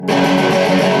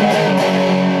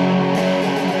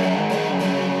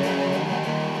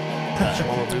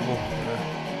people.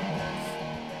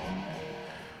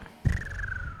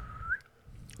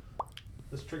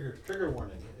 This trigger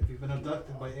warning. If you've been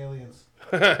abducted by aliens.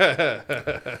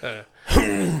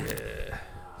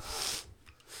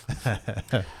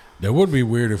 That would be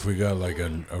weird if we got like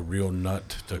a real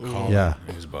nut to call. Yeah.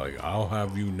 He's like, I'll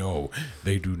have you know,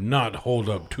 they do not hold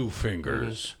up two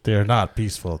fingers. They are not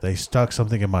peaceful. They stuck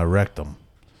something in my rectum.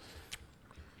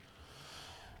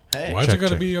 Hey, Why's check, it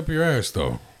gotta check. be up your ass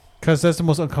though? Because that's the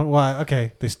most uncomfortable. Why?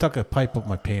 Okay, they stuck a pipe up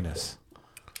my penis.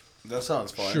 that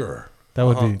sounds fun. Sure. That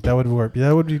would be. That would work.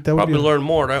 That would be. That would Probably be. learn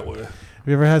more that way. Have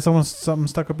you ever had something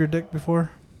stuck up your dick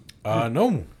before? No.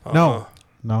 No.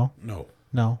 No.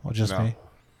 No. Or just No. me.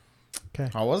 Okay.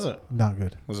 How was it? Not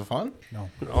good. Was it fun? No.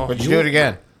 No. Would you do it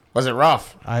again? Was it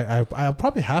rough? I'll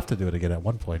probably have to do it again at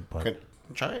one point, but Good.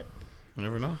 Try it. You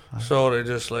never know. So they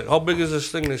just like, how big is this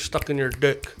thing they stuck in your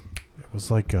dick? it was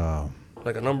like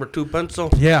Like a number 2 pencil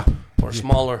yeah. or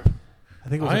smaller? I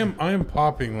think it was I am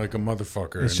popping like a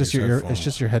motherfucker. It's in just these your headphones. it's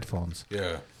just your headphones.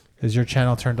 Yeah. Is your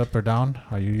channel turned up or down?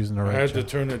 Are you using the I right had to channel?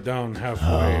 turn it down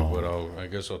halfway, but I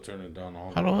guess I'll turn it down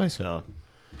all. How do I sound?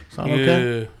 Sound Yeah.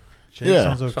 okay? Jake Yeah.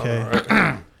 sounds okay. Sound all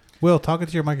right. Will, talk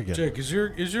into your mic again. Jake, is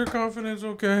your confidence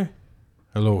okay?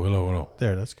 Hello.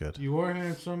 There, that's good. You are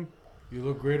handsome. You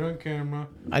look great on camera.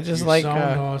 I just you like.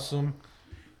 sound awesome.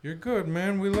 You're good,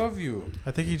 man. We love you.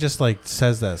 I think he just like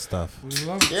says that stuff. We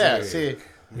love you. Yeah. Jake. See,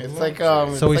 We it's love like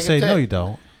Jake. So we it's say like a no, tit. you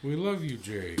don't. We love you,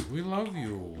 Jake. We love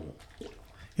you.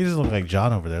 He doesn't look like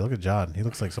John over there. Look at John. He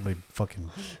looks like somebody fucking.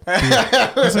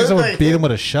 Looks like someone beat him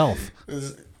with a shelf.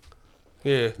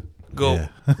 Yeah. Go.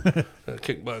 Yeah.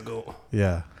 Kick by a goat.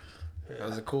 Yeah. That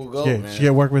was a cool goal, Yeah. man. Did you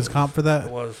get workman's comp for It that?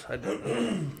 was. I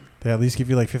did. They at least give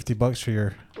you like $50 for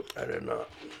your. I did not.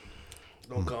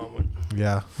 No comment.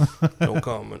 Yeah. No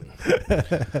comment.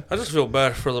 I just feel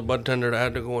bad for the bud tender that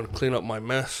had to go and clean up my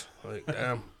mess. Like,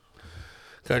 damn.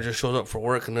 Guy just shows up for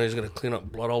work and then he's gonna clean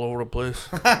up blood all over the place.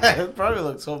 It probably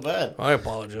looked so bad. I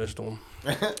apologize to him.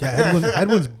 Yeah.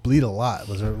 Edwin's bleed a lot.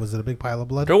 Was it a big pile of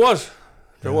blood? There was.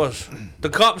 The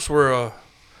cops were.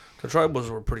 The tribals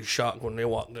were pretty shocked when they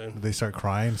walked in. Did they start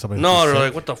crying? Somebody. No, was they're sick?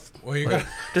 like, "What the?" Well, you got.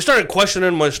 They started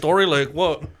questioning my story. Like,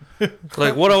 what?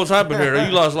 Like, what else happened here?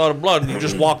 You lost a lot of blood. And you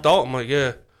just walked out. I'm like,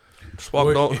 yeah. Just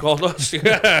walked out and called us.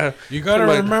 Yeah. You gotta Seemed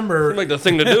like- remember. seemed like the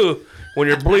thing to do when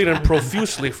you're bleeding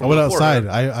profusely I from went the outside.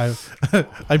 forehead.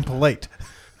 I'm polite.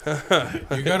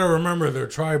 You gotta remember they're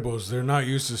tribals. They're not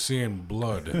used to seeing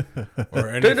blood or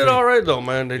anything. They did all right though,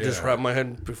 man. They just Yeah. wrapped my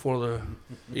head before the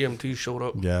EMT showed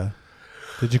up. Yeah.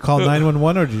 Did you call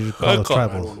 911 or did you call I the called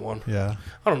tribals? 911. Yeah.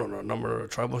 I don't know the number of a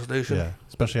tribal station. Yeah.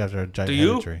 Especially after a giant Do head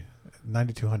you? injury.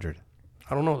 9200.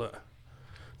 I don't know that.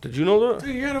 Did you know that?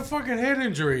 He had a fucking head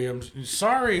injury. I'm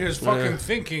sorry his fucking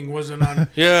thinking wasn't on.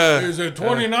 Yeah. Is it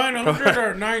 2900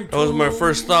 or 92? That was my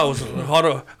first thought. Was how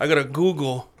to? I gotta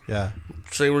Google. Yeah.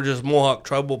 Say we're just Mohawk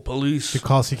tribal police. Did you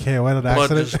call CKON an But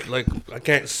accident? just like I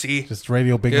can't see. Just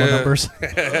radio bingo Yeah. numbers.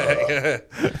 Yeah.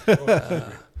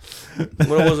 But it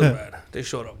wasn't bad. They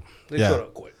showed up. They Yeah. showed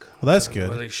up quick. Well, that's Well,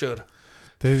 good. they should.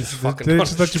 They just, fucking they down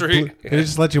just the let you street. they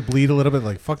just let you bleed a little bit.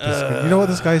 Like fuck this. Guy. You know what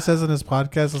this guy says in his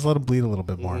podcast? Let's let him bleed a little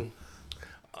bit more.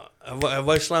 Have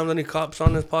I slammed any cops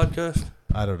on this podcast?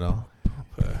 I don't know.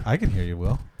 I can hear you,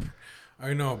 Will.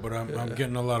 I know, but I'm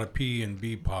getting a lot of P and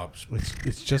B pops.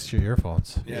 It's just your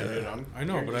earphones. Yeah, dude, I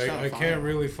know, but I can't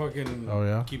really fucking Oh,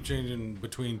 yeah? keep changing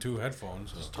between two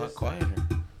headphones. talk quieter.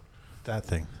 That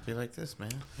thing. Be like this, man.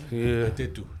 Yeah. I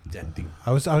did do that thing.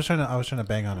 I was trying to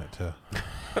bang on it too.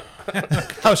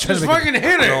 I was trying Just to make fucking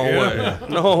hit it. No yeah. way.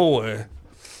 No way.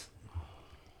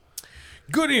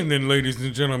 Good evening, ladies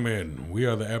and gentlemen. We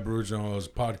are the Aboriginal Outlaws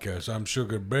podcast. I'm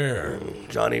Sugar Bear.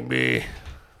 Johnny B.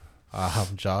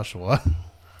 I'm Joshua.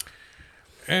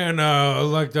 And I'd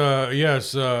like to,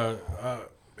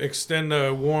 extend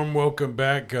a warm welcome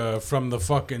back from the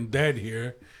fucking dead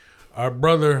here. Our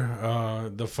brother,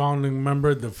 the founding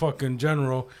member, the fucking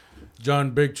general,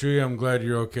 John Bigtree. I'm glad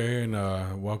you're okay,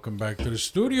 and welcome back to the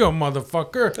studio,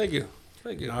 motherfucker. Thank you.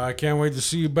 Thank you. I can't wait to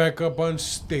see you back up on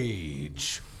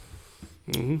stage.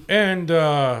 Mm-hmm. And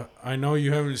I know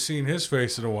you haven't seen his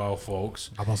face in a while, folks.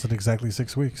 Almost in exactly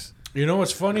 6 weeks. You know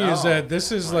what's funny is that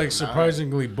this is like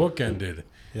surprisingly bookended.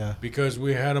 Yeah. Because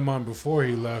we had him on before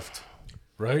he left,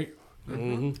 right?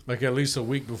 Mm-hmm. Like at least a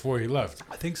week before he left.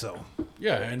 I think so.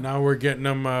 Yeah, and now we're getting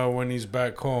him when he's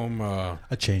back home. A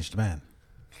changed man.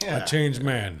 A changed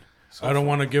man. I don't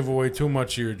want to give away too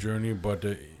much of your journey, but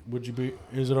would you be?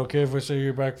 Is it okay if I say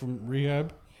you're back from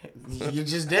rehab? You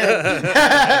just did.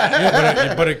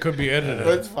 Yeah, but it could be edited.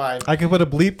 It's fine. I can put a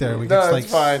bleep there. We No, can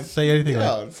it's fine. say anything.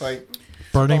 No, Like, it's like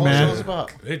Burning The whole show's Man.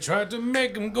 about. They tried to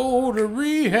make him go to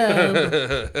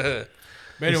rehab.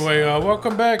 Anyway,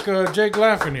 welcome back, Jake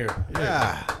Laughing here.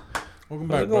 Yeah. Welcome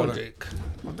How's back, it going, brother. Jake?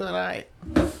 I'm doing all right.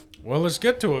 Well, let's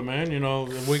get to it, man. You know,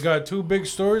 we got 2 big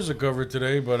stories to cover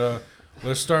today, but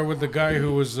let's start with the guy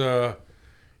who was,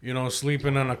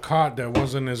 sleeping on a cot that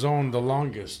wasn't his own the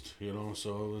longest. You know,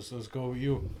 so let's go with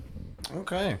you,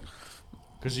 Okay.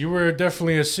 because you were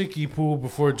definitely a sicky pool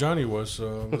before Johnny was.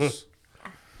 So let's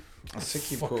A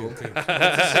sicky fucking pool. think.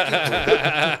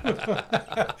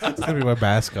 It's gonna be my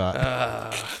mascot.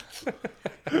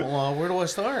 Well, where do I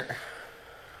start?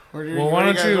 Well,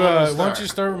 why don't you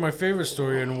start with my favorite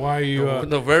story and why you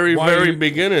The very, why very you-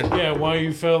 beginning. yeah, why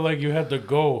you felt like you had to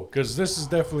go, because this is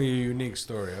definitely a unique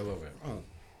story. I love it.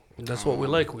 That's what we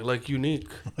like. We like unique.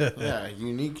 Yeah,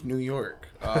 unique New York.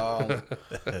 I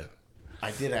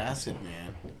did acid,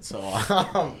 man. So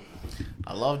I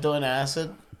love doing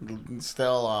acid.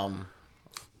 Still,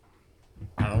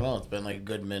 I don't know. It's been like a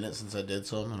good minute since I did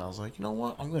some, and I was like, you know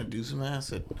what? I'm gonna do some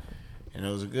acid. And it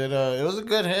was a good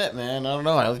hit, man. I don't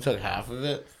know. I only took half of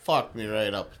it. Fucked me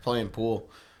right up. Playing pool,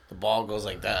 the ball goes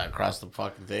like that across the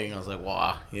fucking thing. I was like,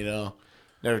 wow,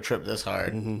 never tripped this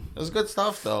hard. It was good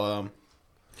stuff though.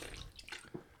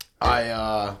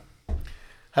 I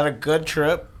had a good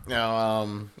trip,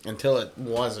 until it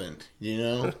wasn't.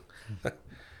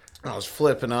 I was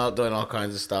flipping out, doing all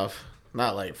kinds of stuff.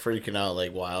 Not like freaking out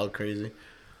like wild crazy.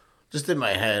 Just in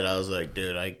my head, I was like,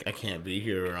 dude, I can't be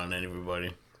here around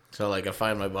everybody. So like I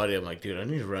find my buddy, I'm like, dude, I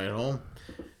need a ride home.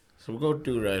 So we'll go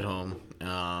do a ride home.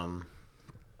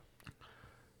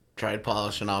 Tried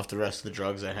polishing off the rest of the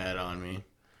drugs I had on me.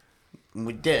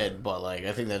 We did, but like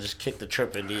I think that just kicked the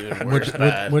trip into even worse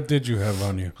bad. What did you have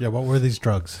on you? Yeah, what were these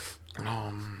drugs? It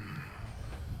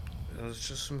was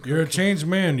just some. You're a changed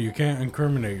man. You can't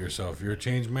incriminate yourself. You're a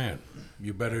changed man.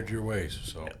 You bettered your ways.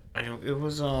 So It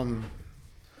was some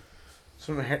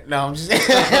no, I'm just no,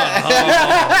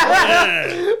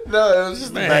 it was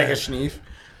just a bag of schneef.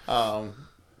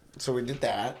 So we did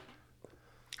that,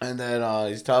 and then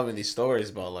he's telling me these stories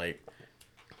about like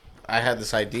I had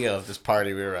this idea of this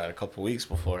party we were at a couple weeks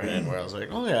beforehand where I was like,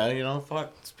 oh yeah,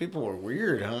 fuck, these people were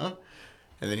weird, huh?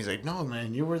 And then he's like, no,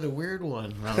 man, you were the weird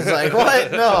one. And I was like,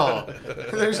 what? No,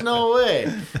 there's no way.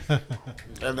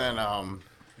 And then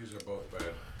these are both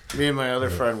bad. me and my other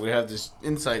friend, we had this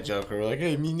inside joke where we're like,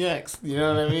 hey, me next. You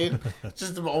know what I mean?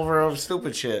 Just over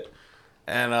stupid shit.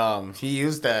 And he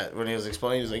used that when he was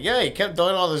explaining. He was like, yeah, he kept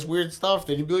doing all this weird stuff.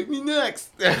 Then he'd be like, me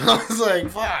next. And I was like,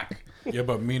 fuck. Yeah,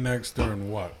 but me next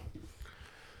during what?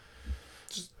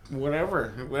 Just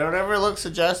whatever looks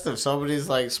suggestive. Somebody's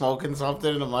like smoking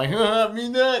something, and I'm like, me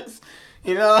next.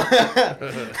 Like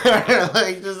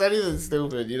just anything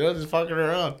stupid. Just fucking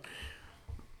around.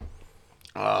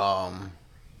 And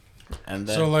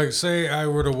then So, like, say I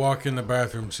were to walk in the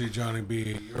bathroom, see Johnny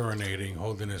B urinating,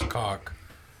 holding his cock.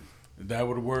 That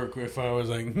would work if I was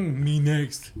like, me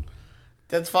next.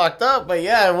 that's fucked up, but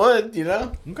yeah, I would. Okay,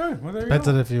 well, there you Depends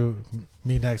go. on if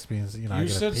me next means, I You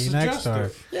get said a pee next or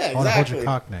suggestive. Yeah, I want to hold your exactly.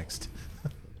 cock next.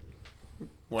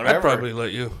 Whatever. I'd probably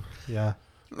let you. Yeah.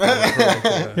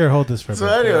 Here, hold this for a So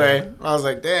minute. anyway, I was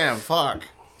like, damn, fuck.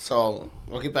 So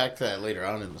we'll get back to that later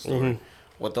on in the story.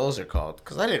 What those are called.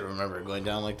 Because I didn't remember it going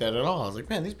down like that at all. I was like,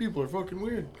 man, these people are fucking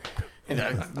weird. And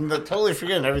I'm totally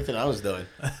forgetting everything I was doing.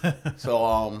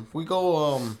 So we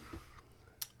go,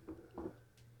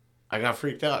 I got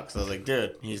freaked out because I was like,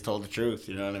 dude, he's told the truth.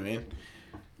 You know what I mean?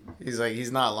 He's like,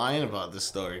 he's not lying about this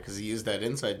story because he used that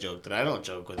inside joke that I don't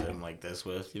joke with him like this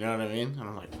with. You know what I mean? And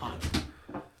I'm like,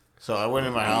 fuck. So I went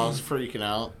in my house freaking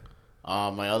out.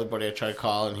 My other buddy I tried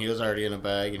calling, he was already in a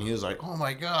bag, and he was like, oh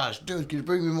my gosh, dude, can you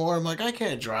bring me more? I'm like, I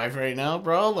can't drive right now,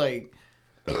 bro. Like,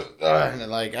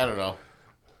 and like, I don't know.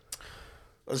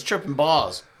 I was tripping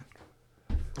balls.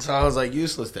 So I was like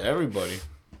useless to everybody.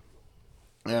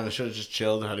 And I should have just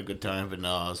chilled and had a good time, but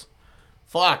no, I was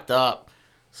fucked up.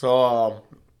 So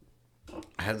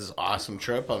I had this awesome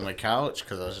trip on my couch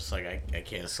because I was just like, I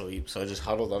can't sleep. So I just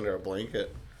huddled under a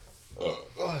blanket.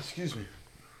 Oh, excuse me.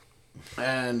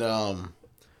 And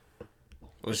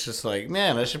was just like,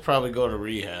 man, I should probably go to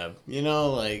rehab.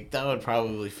 Like that would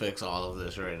probably fix all of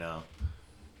this right now.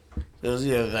 It was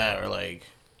either that or like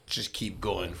just keep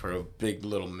going for a big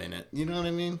little minute. You know what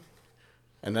I mean?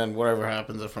 And then whatever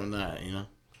happens from that,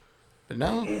 But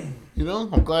now,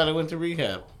 I'm glad I went to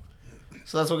rehab.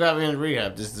 So that's what got me into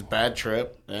rehab. This is a bad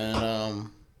trip, and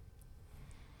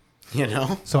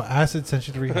So acid sent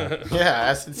you to rehab. yeah,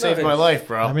 acid saved my life,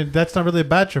 bro. I mean, that's not really a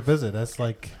bad trip, is it? That's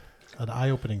like an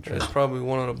eye-opening trip. It's probably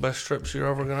one of the best trips you're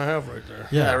ever gonna have right there.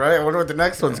 yeah, Yeah. right. I wonder what the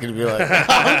next one's gonna be like.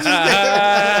 I'm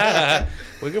just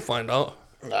We can find out.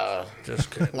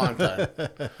 Just kidding. Long time.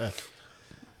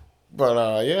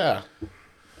 But, yeah.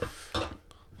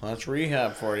 That's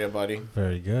rehab for you, buddy.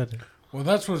 Very good. Well,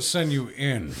 that's what sent you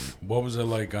in. What was it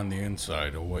like on the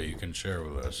inside, or what you can share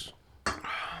with us?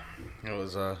 It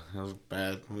was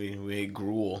bad. We ate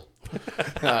gruel.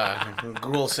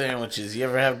 Gruel sandwiches. You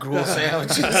ever have gruel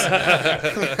sandwiches?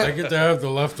 I get to have the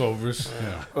leftovers.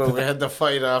 Yeah. Well, we had to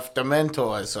fight off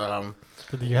Dementors.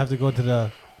 Did you have to go to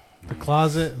the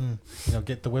closet and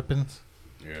get the whippings?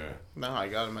 Yeah. No, I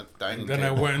got them at the dining Then I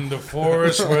table. went in the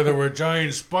forest where there were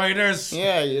giant spiders.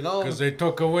 Yeah, Because they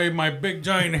took away my big,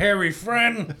 giant, hairy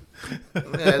friend.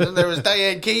 Yeah, then there was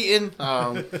Diane Keaton.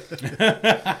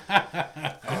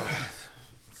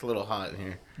 It's a little hot in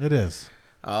here. It is.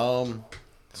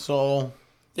 So,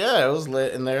 yeah, it was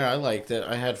lit in there. I liked it.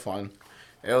 I had fun.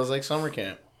 It was like summer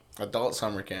camp. Adult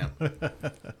summer camp.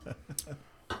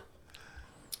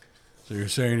 So you're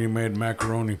saying you made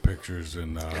macaroni pictures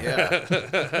and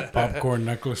Yeah. popcorn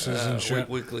necklaces and shit?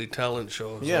 Weekly talent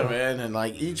shows. Yeah, huh? man. And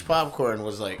like each popcorn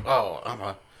was like,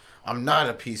 oh, I'm not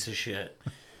a piece of shit.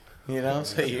 You know?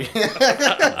 So you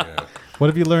Yeah. What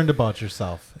have you learned about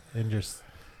yourself in your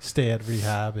stay at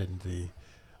rehab and the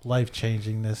life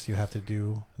changingness you have to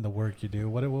do and the work you do?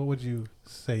 What would you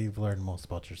say you've learned most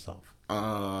about yourself?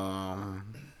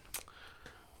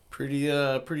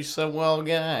 pretty swell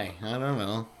guy. I don't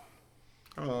know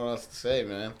what else to say,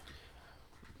 man.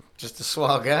 Just a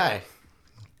swell guy.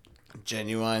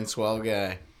 Genuine swell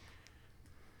guy.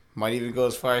 Might even go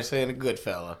as far as saying a good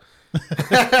fella.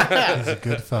 He's a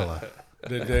good fella.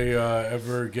 Did they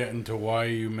ever get into why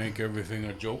you make everything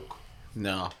a joke?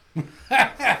 No.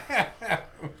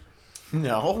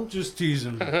 No. Just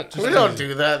teasing. We don't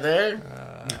do that there.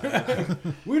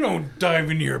 We don't dive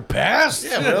into your past.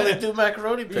 Yeah, we only do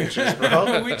macaroni pictures,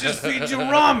 bro. We just feed you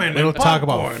ramen. We don't and talk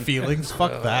about popcorn. feelings.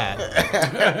 Fuck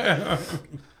that.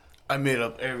 I made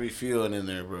up every feeling in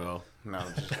there, bro. No,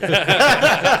 I'm just kidding.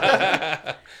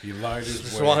 You lied his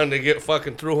Just way. wanting to get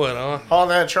fucking through it, huh? All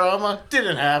that trauma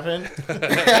didn't happen.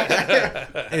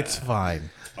 It's fine.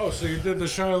 Oh, so you did the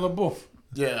Shia LaBeouf.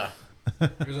 Yeah.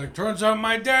 He's like, turns out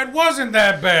my dad wasn't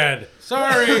that bad.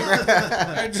 Sorry.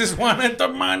 I just wanted the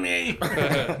money.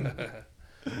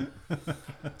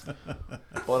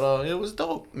 But it was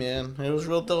dope, man. It was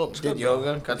real dope. Did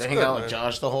yoga. Got to hang good, out man. with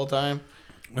Josh the whole time.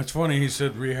 It's funny, he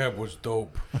said rehab was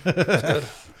dope.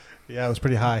 Yeah, it was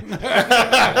pretty high.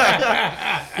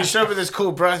 He showed me this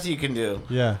cool breath you can do.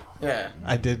 Yeah, Yeah.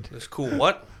 I did It's cool.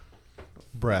 What?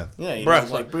 breath. Yeah, you Breath.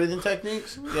 know, like breathing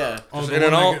techniques. Yeah. Oh, Just in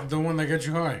and out? the one that gets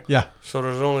you high. Yeah, So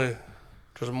there's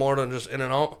more than just in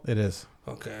and out? it is.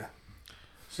 Okay.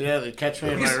 So yeah, they catch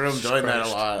me in my room doing that a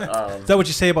lot. Is that what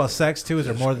you say about sex too? Is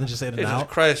there more than just in and Jesus out?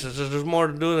 Christ, there's more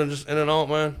to do than just in and out,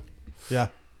 man. Yeah,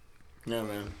 Yeah,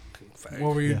 man.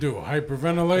 What will you do?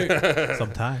 Hyperventilate?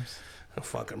 sometimes. A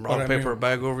fucking But brown I paper mean-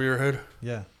 bag over your head.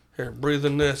 Yeah, Here, breathe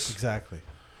in this. exactly.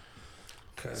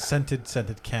 Okay.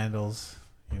 Scented candles.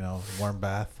 Warm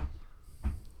bath.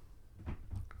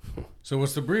 So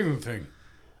what's the breathing thing?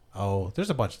 Oh, there's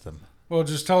a bunch of them. Well,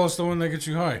 just tell us the one that gets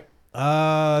you high.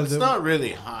 It's not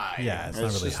really high. Yeah, it's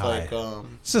not really just high. Like,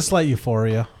 It's a slight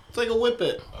euphoria. it's like a whip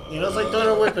it. It's like doing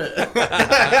a whip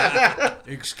it.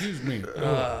 Excuse me.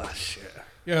 Ah, shit.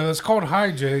 Yeah, that's called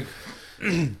high, Jake.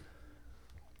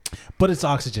 But it's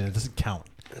oxygen. It doesn't count.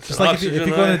 Just an like if you oxygen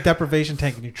go in a high. deprivation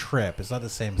tank and you trip, it's not the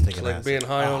same as taking It's like acid. being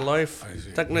high on life, I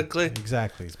see. technically.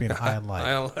 Exactly. It's being high on life.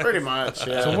 High on life. Pretty much.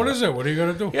 Yeah. So what is it? What are you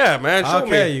gonna do? Yeah, man. Show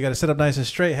Okay, me. you got to sit up nice and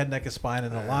straight, head, neck, and spine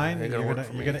in a line. ain't gonna You're work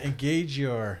for gonna me. engage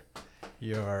your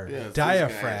it's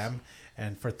diaphragm,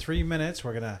 and for 3 minutes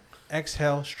we're gonna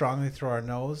exhale strongly through our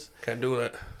nose. Can't do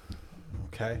that.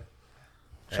 Okay.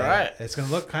 Try it. It's gonna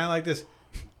look kind of like this.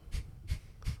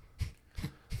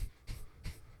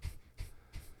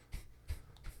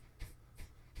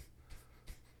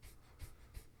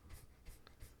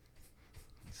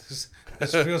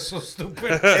 This feels so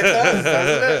stupid.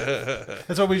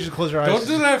 That's why we should close our eyes. Don't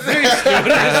do that face, dude.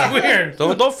 It's weird.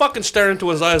 Don't fucking stare into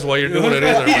his eyes while you're doing it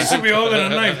either. He man. should be holding a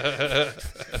knife.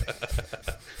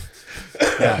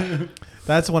 Yeah.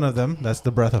 That's one of them. That's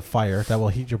the breath of fire that will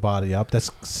heat your body up. That's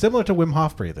similar to Wim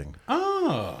Hof breathing.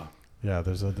 Ah. Yeah,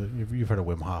 you've heard of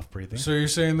Wim Hof breathing. So you're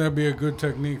saying that'd be a good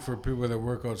technique for people that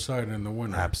work outside in the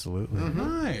winter? Absolutely.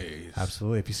 Nice.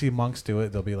 Absolutely. If you see monks do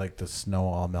it, they'll be like the snow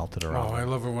all melted Oh, around. I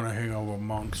them. love it when I hang out with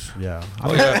monks. Yeah.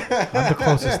 Oh, yeah. I'm the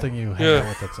closest thing you hang Yeah. out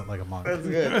with that's like a monk. That's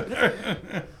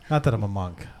good. Not that I'm a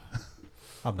monk.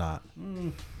 I'm not.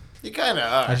 You kind of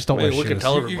I are. just don't I mean, wear we shoes. can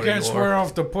tell You everybody can't you swear are.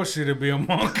 off the pussy to be a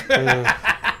monk.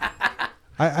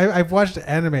 I I've watched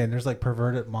anime and there's like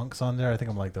perverted monks on there. I think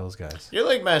I'm like those guys. You're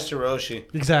like Master Roshi.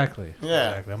 Exactly. Yeah.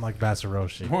 Exactly. I'm like Master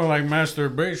Roshi. More like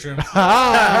masturbation.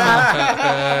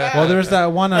 Well, there's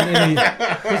that one on you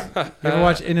ever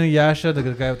watch Inuyasha, the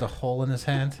guy with the hole in his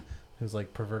hand, who's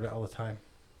like perverted all the time.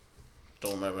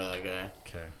 Don't remember that guy.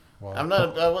 Okay. Well,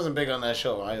 I wasn't big on that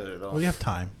show either, though. Well, you have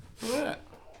time. Yeah.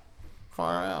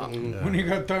 Far out. When you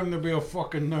got time to be a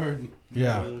fucking nerd.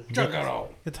 Yeah. Check it out.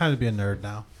 You have time to be a nerd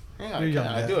now. Yeah, You're young,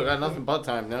 I man. do. I got nothing but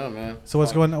time now, man. So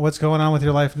what's going on with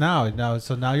your life now?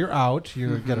 So now you're out.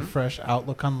 You get a fresh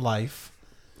outlook on life.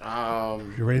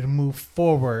 You're ready to move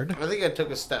forward. I think I took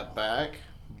a step back,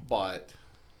 but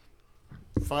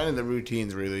finding the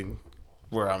routine's really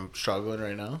where I'm struggling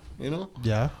right now, you know?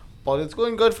 Yeah. But it's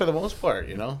going good for the most part,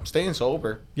 you know? Staying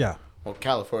sober. Yeah. Well,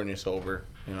 California sober,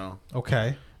 you know?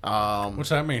 Okay. What's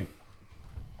that mean?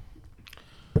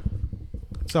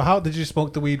 So how did you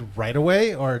smoke the weed right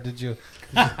away, or did you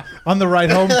on the ride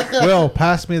home? Will,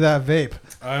 pass me that vape.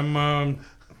 I'm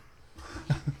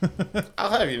I'll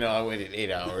have you know I waited 8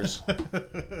 hours.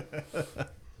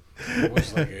 It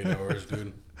was like 8 hours,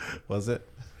 dude. Was it?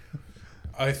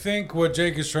 I think what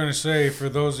Jake is trying to say, for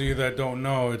those of you that don't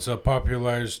know, it's a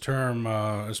popularized term,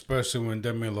 especially when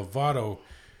Demi Lovato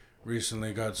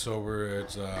recently got sober.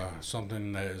 It's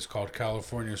something that is called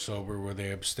California sober, where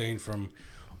they abstain from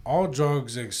all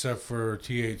drugs except for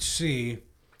THC,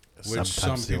 which Sometimes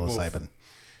some people, psilocybin.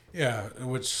 yeah,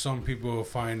 which some people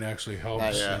find actually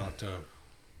helps, yeah.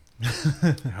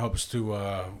 helps to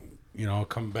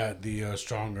combat the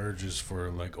strong urges for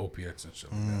like opiates and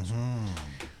shit like that. So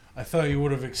I thought you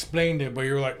would have explained it, but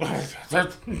you were like, Well,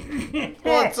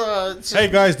 it's Hey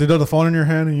guys, they the phone in your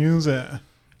hand and use it.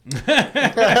 but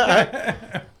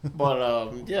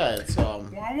yeah, it's well,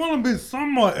 I want to be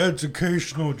somewhat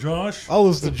educational, Josh. I'll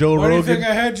listen to Joe Why do you Rogan. think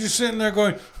I had you sitting there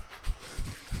going?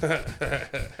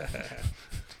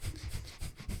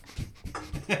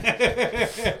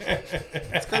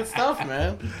 it's good stuff,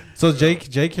 man. So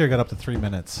Jake here got up to 3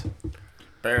 minutes,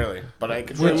 Barely, but I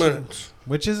could. 3 minutes.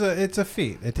 which is it's a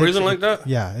feat. It takes, Breathing like that?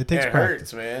 Yeah, it takes It practice.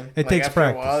 hurts, man. It takes after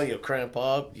practice. a while, you'll cramp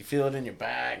up. You feel it in your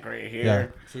back right here. Yeah.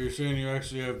 So you're saying you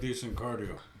actually have decent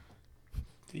cardio?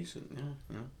 Decent,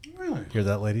 yeah. Really? Hear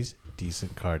that, ladies?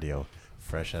 Decent cardio,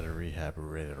 fresh out of rehab,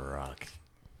 ready to rock.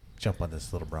 Jump on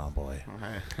this little brown boy.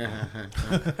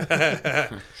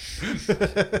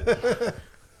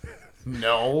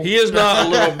 No. He is not a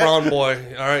little brown boy.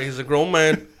 All right, he's a grown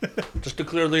man. Just to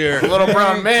clear the air. Little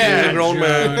brown He's a man. grown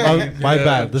man. My Yeah,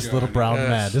 bad. This Johnny. little brown Yes.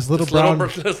 man. This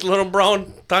little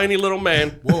brown. Tiny little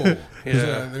man. Whoa.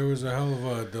 Yeah. There was a hell of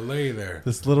a delay there.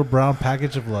 This little brown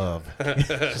package of love,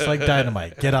 just like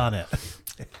dynamite. Get on it.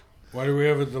 Why do we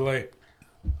have a delay?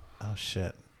 Oh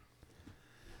shit!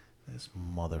 This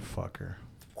motherfucker.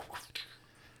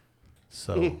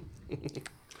 So,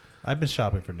 I've been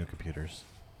shopping for new computers.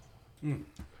 There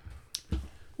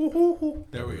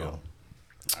we go.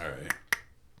 All right.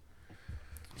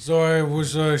 So I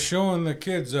was showing the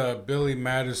kids Billy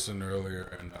Madison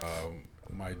earlier, and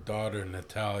my daughter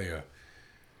Natalia.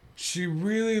 She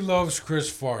really loves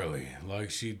Chris Farley. Like,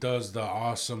 she does the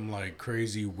awesome, like,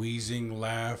 crazy wheezing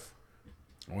laugh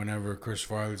whenever Chris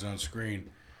Farley's on screen.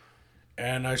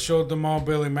 And I showed them all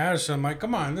Billy Madison. I'm like,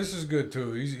 come on, this is good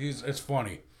too. It's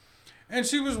funny. And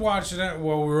she was watching it.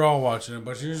 Well, we were all watching it,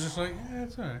 but she was just like, yeah,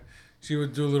 it's all right. She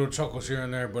would do little chuckles here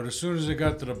and there. But as soon as it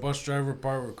got to the bus driver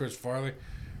part with Chris Farley,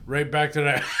 right back to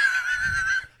that.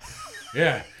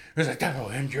 Yeah. It was like, that'll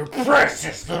end your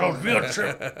precious little field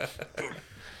trip.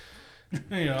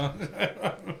 You know.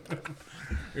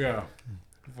 Yeah.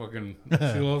 Fucking,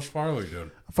 she loves Farley,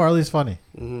 dude. Farley's funny.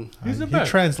 He's the He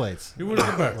best. translates. He was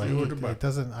the best. Like, He was the it best.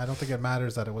 doesn't. I don't think it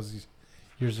matters that it was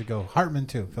years ago. Hartman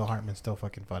too. Phil Hartman's still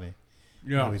fucking funny.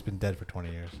 Yeah. Oh, he's been dead for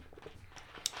 20 years.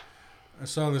 I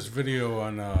saw this video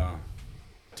on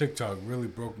TikTok. Really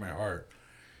broke my heart.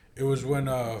 It was when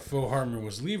Phil Hartman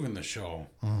was leaving the show.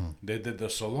 They did the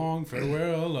so long,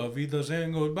 farewell, la vida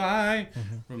and goodbye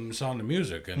from the Sound of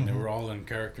Music, and they were all in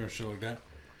character and shit like that.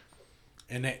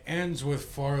 And it ends with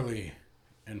Farley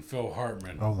and Phil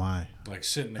Hartman Oh my! like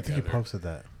sitting I together. think he posted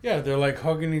that. Yeah, they're like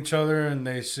hugging each other and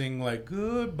they sing like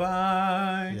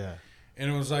goodbye. Yeah,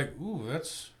 And it was like, ooh,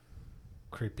 that's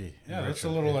creepy. Yeah, in that's a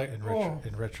little like, in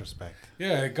retrospect.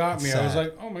 yeah, it got It's me. I was sad.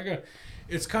 like, oh my god.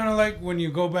 It's kind of like when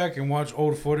you go back and watch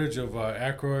old footage of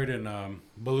Aykroyd and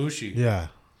Belushi. Yeah,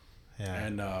 yeah.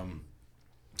 And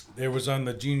there was on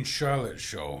the Gene Charlotte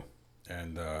show,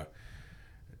 and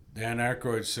Dan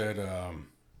Aykroyd said,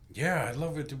 yeah, I'd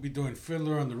love it to be doing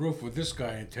Fiddler on the Roof with this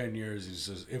guy in 10 years. He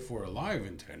says, if we're alive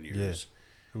in 10 years.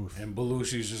 Oof. And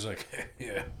Belushi's just like,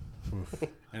 yeah. Oof.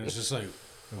 And it's just like,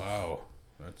 wow.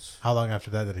 That's How long after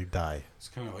that did he die? it's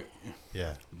kind of like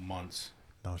Yeah. months.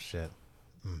 No shit.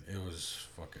 It was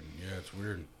fucking it's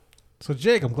weird. So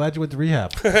Jake, I'm glad you went to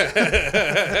rehab. You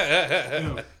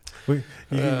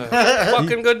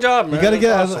Fucking good job, man. gotta get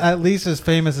That's awesome. at least as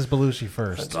famous as Belushi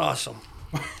first. That's awesome.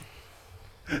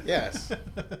 Yes.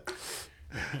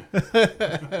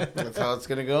 That's how it's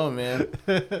gonna go, man.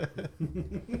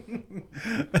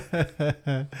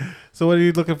 So what are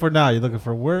you looking for now? You looking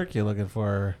for work? You looking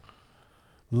for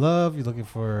love? You looking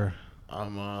for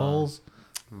I'm holes?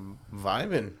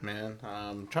 vibing, man.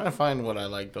 Trying to find what I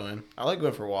like doing. I like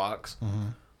going for walks.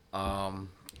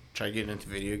 Try getting into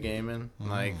video gaming.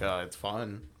 Like it's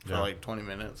fun for like 20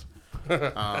 minutes.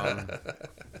 And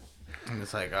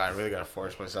it's like I really gotta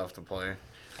force myself to play.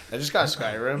 I just got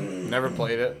Skyrim. Never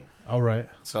played it. All right.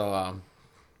 So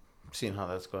seeing how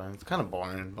that's going. It's kind of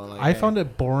boring, but like I found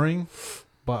it boring,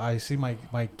 but I see my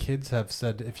kids have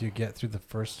said if you get through the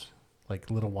first like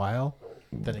little while,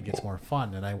 then it gets more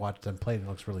fun. And I watch them play, and it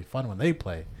looks really fun when they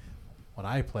play. When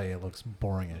I play, it looks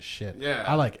boring as shit. Yeah.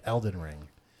 I like Elden Ring.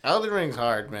 Elden Ring's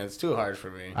hard, man. It's too hard for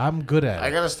me. I'm good at it.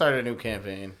 I gotta start a new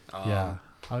campaign. Yeah.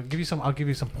 I'll give you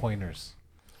some pointers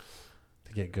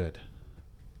to get good.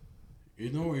 You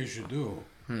know what you should do?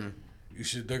 You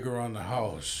should dig around the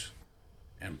house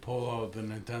and pull out the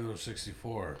Nintendo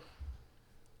 64.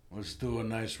 Let's do a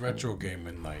nice retro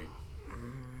gaming night.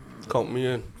 Count me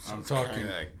in. I'm talking.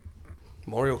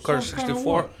 Mario Kart Sounds kinda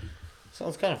 64. what?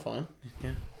 Sounds kind of fun.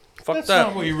 Yeah. Fuck That's that.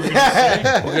 not what you were gonna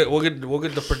say. We'll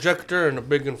get the projector and a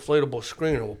big inflatable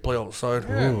screen, and we'll play outside.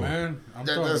 Yeah, Ooh. man. I'm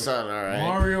That talking does sound all right.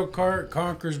 Mario Kart,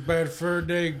 Conker's Bad Fur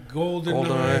Day, GoldenEye,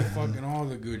 GoldenEye. fucking all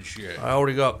the good shit. I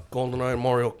already got GoldenEye and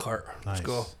Mario Kart. Let's Nice.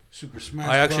 go. Super Smash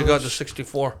I actually got the Bros.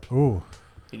 64. Ooh.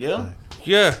 You do?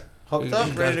 Yeah. Hooked You up,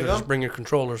 guys ready to can go? just bring your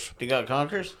controllers. You got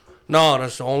Conkers? No,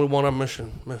 that's the only one I'm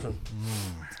missing. I got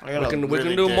We a can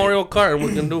really do big- Mario Kart.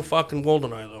 We can do fucking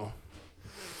GoldenEye though.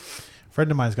 A friend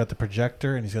of mine's got the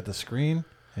projector and he's got the screen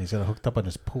and he's got it hooked up on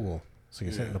his pool, so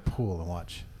you can sit in the pool and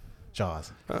watch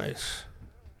Jaws. Nice.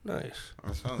 That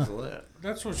sounds lit.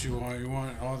 That's what you want. You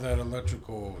want all that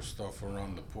electrical stuff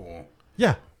around the pool.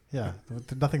 Yeah.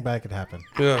 Nothing bad could happen.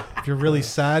 Yeah. If you're really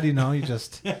sad, you know, you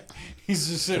just He's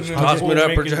just sitting in Toss the me pool that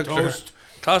making projector. toast.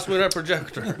 Toss me that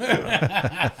projector.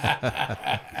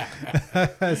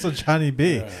 so Johnny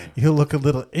B, you look a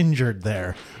little injured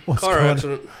there. What's Car going on?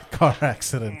 accident. Car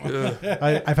accident.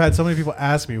 Yeah. I've had so many people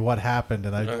ask me what happened,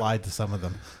 and I lied to some of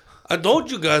them. I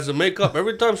told you guys to make up.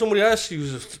 Every time somebody asks you,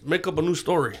 just make up a new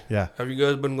story. Yeah. Have you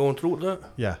guys been going through with that?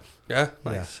 Yeah. Yeah?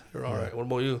 Nice. You're all right. What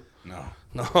about you? No,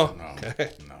 No? no,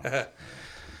 Okay. no.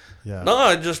 Yeah. No,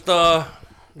 I just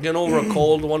getting over a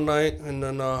cold one night, and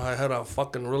then I had a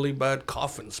fucking really bad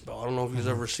coughing spell. I don't know if you've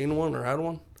ever seen one or had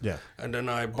one. Yeah. And then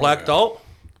I blacked yeah. out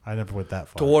I never went that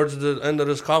far. towards the end of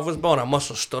this coughing spell, and I must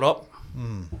have stood up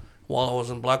while I was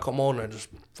in blackout mode, and I just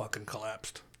fucking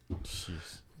collapsed.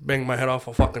 Jeez. Banged my head off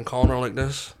a fucking counter like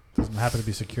this. Doesn't happen to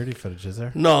be security footage, is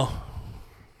there? No.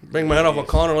 Banged my head off a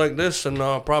counter like this, and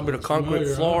probably the concrete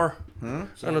familiar, floor,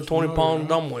 and a 20-pound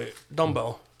familiar,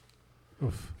 dumbbell.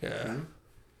 Oof. Yeah.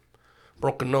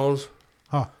 Broken nose,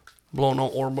 Huh. blown out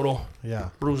orbital, Yeah.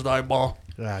 bruised eyeball.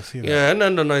 Yeah, I see that. Yeah, and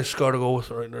then the nice scar to go with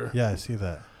it right there. Yeah, I see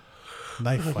that.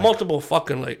 Knife fight. Multiple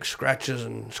fucking like scratches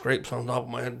and scrapes on top of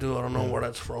my head too. I don't know where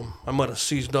that's from. I might have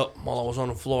seized up while I was on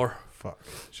the floor Fuck.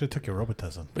 Should have took your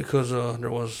Robitussin. because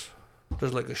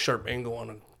there's like a sharp angle on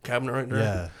the cabinet right there.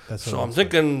 Yeah, that's what So it I'm looks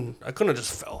like. thinking I couldn't have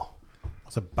just fell.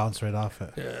 It's a bounce right off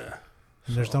it. Yeah.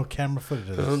 And there's no camera footage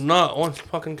of There's this. not one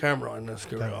fucking camera in the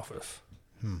security Damn. office.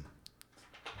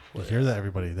 You hear that,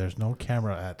 everybody? There's no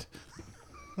camera at.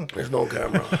 There's no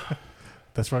camera.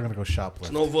 That's where I'm gonna go shoplift.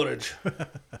 There's no footage.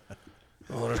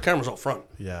 Oh, there's cameras up front.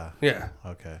 Yeah. Yeah.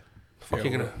 Okay. Fuck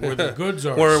Yeah, you where the goods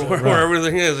are. where, so- where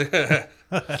everything is. Yeah.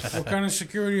 What kind of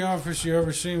security office you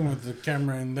ever seen with the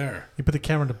camera in there? You put the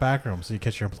camera in the back room so you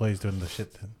catch your employees doing the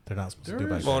shit that they're not supposed to do There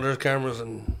back is. there. Well, there's cameras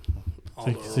in all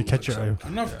the So you rooms catch your. except-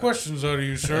 Enough questions out of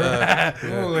you, sir.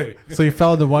 Holy. So you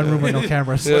fell into one room with no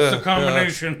cameras. What's the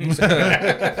combination?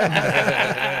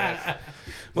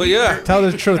 But yeah, Tell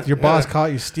the truth. Your boss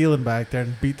caught you stealing back there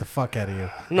and beat the fuck out of you.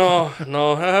 no,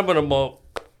 that happened about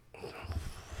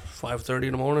 5:30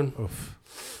 in the morning. Oof.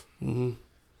 And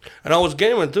I was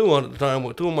gaming too at the time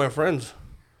with two of my friends.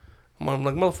 I'm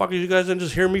like, motherfuckers, you guys didn't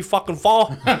just hear me fucking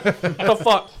fall? What the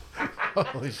fuck?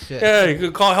 Holy shit. Yeah, you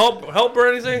could call help or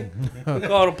anything. You could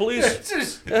call the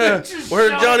police. Yeah.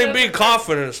 Where's Johnny B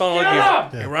coughing? And it sounded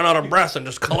like he ran out of breath and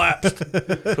just collapsed.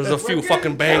 There was a few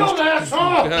fucking bangs.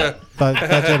 Yeah. Thought you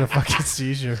had a fucking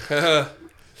seizure.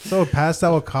 So passed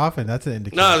out with coughing. That's an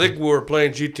indication. No, I think we were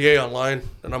playing GTA online,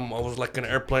 and I was like in an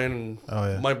airplane,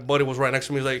 and my buddy was right next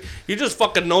to me. He's like, "You just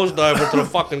fucking nosedive into the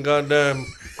fucking goddamn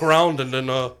ground, and then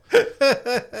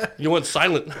you went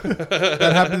silent."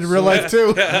 That happened in real life too.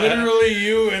 Literally,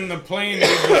 you and the plane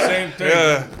did the same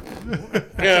thing.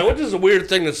 Yeah, which is a weird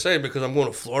thing to say because I'm going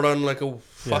to Florida in like a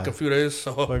fucking few days.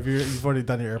 So Well, if you've already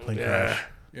done your airplane crash.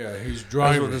 Yeah, he's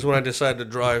driving. That's when I decided to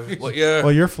drive. But yeah,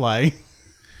 Well, you're flying.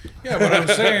 Yeah, but I'm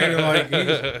saying,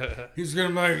 like, he's going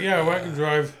to be like, yeah, well, I can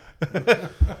drive.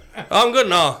 I'm good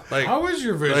now. Like, How is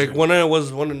your vision? like when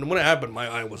it happened, my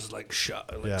eye was like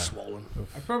shut, like swollen.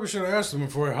 I probably should have asked him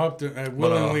before I hopped in. I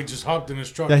willingly just hopped in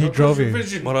his truck. Yeah, he How's drove your you.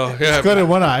 vision? But yeah, Good in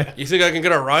one eye. you think I can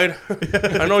get a ride?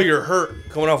 I know you're hurt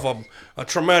coming off a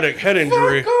traumatic head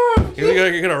injury. You think I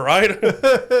can get a ride?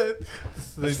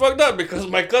 It's fucked up because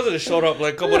my cousin showed up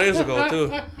like a couple days ago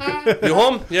too. You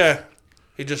home? Yeah.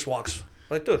 He just walks.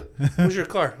 Like, dude, where's your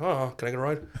car? Oh, can I get a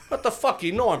ride? What the fuck?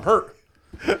 You know I'm hurt.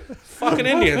 Fucking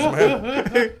Indians,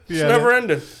 man. It's never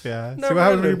ending. Yeah. Never So what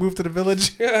happens when you ending. move to the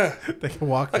village? Yeah. They can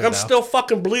walk. Like there I'm now. still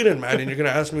fucking bleeding, man, and you're gonna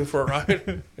ask me for a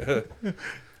ride? Yeah.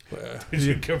 Did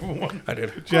you give him one? I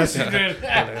did. Yes. You did. Did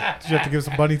you have to give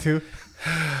some money too?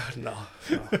 No.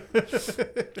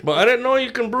 But I didn't know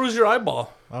you can bruise your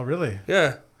eyeball. Oh, really?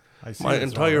 Yeah. I see. My it's all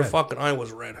entire red. fucking eye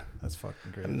was red. That's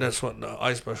fucking great. And that's what the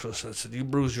eye specialist said. You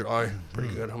bruised your eye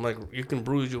pretty good. I'm like, you can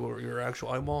bruise your actual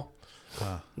eyeball?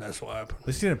 Huh. That's what happened. At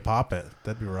least you didn't pop it.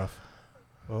 That'd be rough.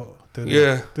 Oh, do it Yeah.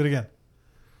 Again. Do it again.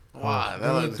 Wow, that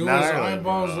Do looks his gnarly,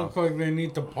 eyeballs bro. look like they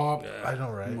need to pop? I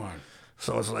know, right? Come on.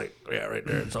 So it's like, yeah, right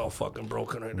there. It's all fucking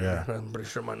broken right there. Yeah. I'm pretty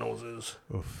sure my nose is.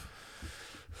 Oof.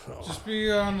 So, Just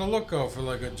be on the lookout for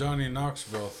like a Johnny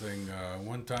Knoxville thing.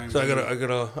 One time. so I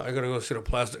gotta go see the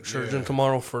plastic surgeon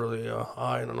tomorrow for the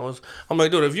eye and the nose. I'm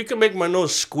like, dude, if you can make my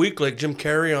nose squeak like Jim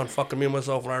Carrey on fucking Me,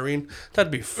 Myself, and Irene,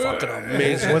 that'd be fucking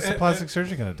amazing. What's the plastic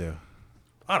surgeon gonna do?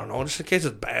 I don't know, just in case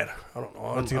it's bad. I don't know.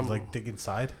 What's he gonna like dig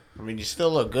inside? I mean, you still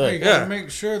look You good. gotta Yeah.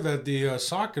 make sure that the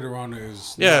socket around it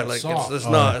is yeah, not like soft. it's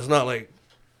not like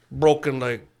broken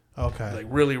like Okay.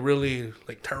 really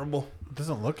like terrible. It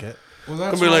doesn't look it. Well, Could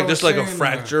that's be what I like was just like a saying,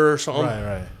 fracture or something.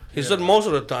 Right. He said most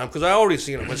of the time, because I already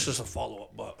seen him, it's just a follow up.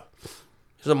 But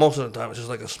he said most of the time it's just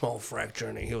like a small fracture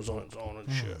and it heals on its own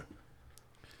and shit.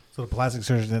 So the plastic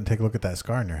surgeon didn't take a look at that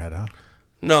scar in your head, huh?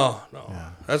 No,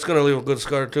 Yeah. that's gonna leave a good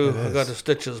scar too. It I is. got the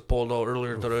stitches pulled out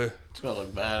earlier today. It's gonna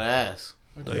look badass.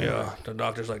 The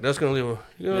doctor's like, that's gonna leave a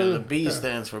Yeah, the B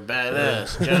stands for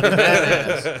badass. Johnny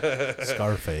Badass.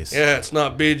 Scarface. yeah. It's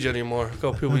not Beej anymore. A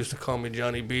couple people used to call me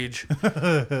Johnny Beej.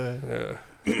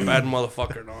 Yeah, bad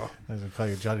motherfucker. No, I was gonna call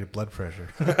you Johnny Blood Pressure.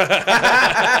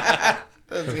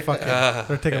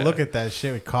 Better take a look at that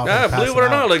shit with coffee. yeah. Believe it or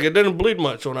not, like it didn't bleed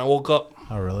much when I woke up.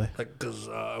 Oh, really? Like, cause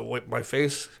I wiped my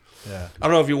face. Yeah. I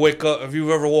don't know if you wake up, if you've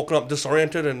ever woken up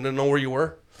disoriented and didn't know where you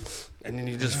were, and then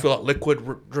you just feel that liquid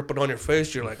dripping on your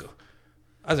face. You're like,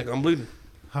 I think I'm bleeding.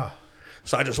 Huh.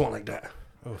 So I just went like that,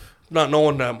 Oof. not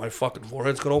knowing that my fucking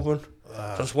forehead's gonna open.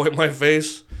 Just wiped my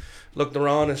face, looked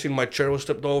around and seen my chair was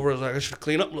tipped over. I was like, I should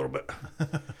clean up a little bit.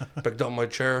 Picked up my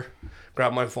chair,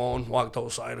 grabbed my phone, walked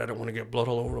outside. I didn't want to get blood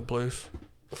all over the place,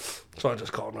 so I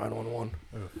just called 911.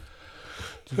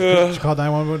 Did you call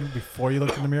 911 before you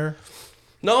looked in the mirror?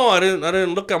 No, I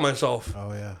didn't look at myself.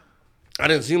 Oh, yeah. I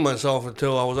didn't see myself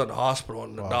until I was at the hospital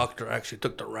and the doctor actually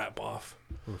took the wrap off.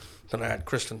 Then I had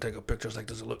Kristen take a picture. I was like,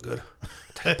 does it look good?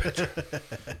 Take a picture.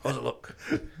 How's it look?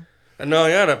 And no,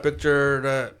 yeah, that picture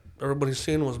that everybody's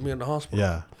seen was me in the hospital.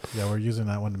 Yeah. Yeah, we're using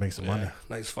that one to make some money.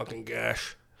 Nice fucking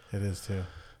gash. It is, too.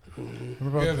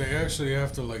 Yeah, they actually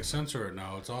have to like censor it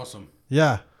now. It's awesome.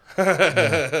 Yeah.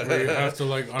 Where you have to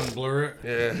like unblur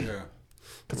it. Yeah.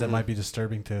 Because that might be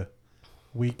disturbing to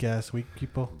weak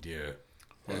people. Yeah.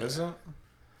 What is that?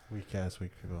 Weak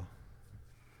people.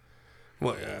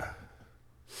 Well, yeah.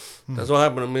 That's what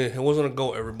happened to me. It wasn't a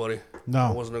goat, everybody. It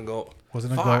No. wasn't a goat.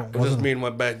 Wasn't a Fuck. goat. It was just Wasn't, me and my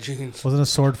bad genes. wasn't a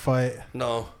sword fight.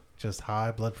 No. Just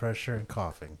high blood pressure and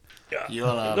coughing. Yeah. You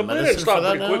on The bleeding medicine for stopped that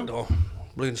pretty now? quick, though.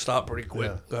 Bleeding stopped pretty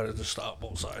quick. Yeah. Got it to stop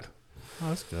both sides. Oh,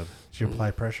 that's good. Did you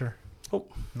apply pressure? Oh.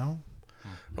 No?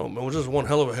 No, it was just one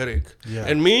hell of a headache. Yeah.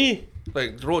 And me,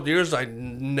 like, throughout the years, I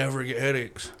never get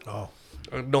headaches. Oh.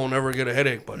 I don't ever get a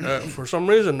headache, but for some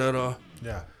reason, that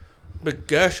Yeah. big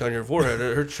gash on your forehead,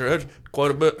 it hurts your head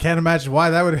quite a bit. Can't imagine why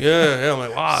that would have Yeah, I'm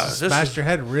like, wow, this smashed is, your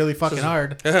head really fucking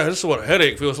hard. yeah, this is what a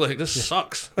headache feels like. This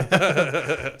sucks.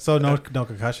 So no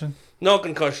concussion? No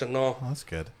concussion, no. Oh, that's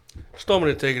good. Just told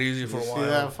me to take it easy for a You see while.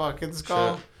 that fucking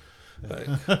skull? Like,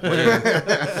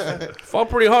 yeah. Fall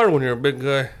pretty hard when you're a big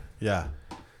guy. Yeah.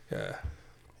 Yeah.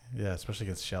 Yeah, especially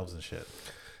against shelves and shit.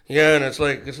 Yeah, and it's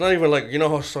like it's not even like you know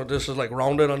how so this is like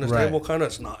rounded on this Right. table kind of.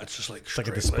 It's not. It's just like It's straight,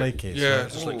 like a display case. Yeah, right?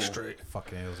 it's just like straight.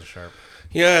 Fucking nails are sharp.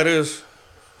 Yeah, it is.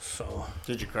 So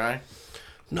Did you cry?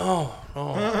 no.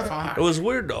 It was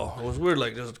weird though. It was weird,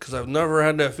 like just because I've never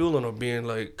had that feeling of being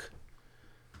like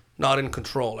not in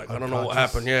control. Like I don't know what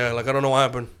Unconscious? happened. Yeah, like I don't know what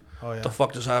happened. Oh yeah. What the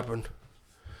fuck just happened?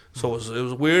 So it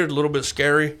was weird, a little bit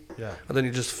scary, Yeah. and then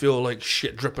you just feel like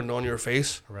shit dripping on your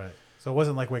face. Right. So it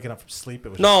wasn't like waking up from sleep. It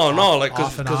was No, just no, off- like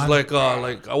off and because on?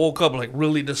 like I woke up like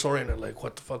really disoriented. Like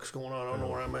what the fuck's going on? I don't know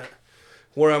where I'm at.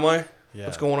 Where am I? Yeah.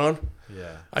 What's going on?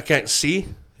 Yeah. I can't see.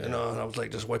 Yeah. And I was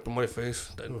like just wiping my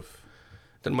face. Oof.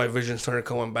 Then my vision started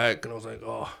coming back, and I was like,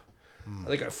 oh, I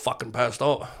think I fucking passed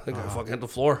out. I think I fucking hit the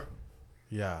floor.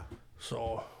 Yeah.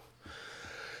 So,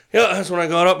 yeah, that's when I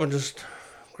got up and just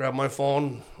grabbed my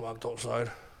phone, walked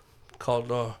outside, called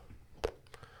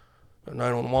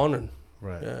 911, and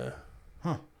Right. yeah,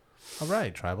 All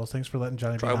right, Tribals. Thanks for letting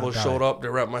Johnny B not tribals die. showed up. They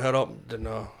wrapped my head up. Then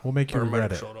We'll make you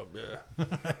regret paramedic it. showed up.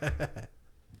 Yeah,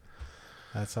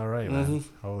 That's all right, man.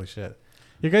 Holy shit.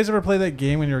 You guys ever play that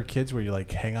game when you were kids where you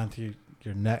like hang onto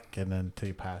your neck and then until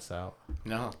you pass out?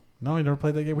 No. No, you never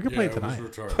played that game? We can play it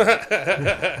was tonight.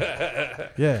 retarded.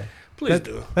 Yeah. please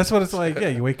do. That's what it's like. Yeah,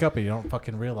 you wake up and you don't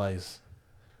fucking realize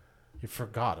you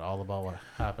forgot all about what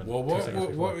happened. Well, 2 seconds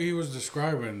before. what he was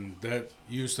describing, that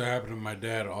used to happen to my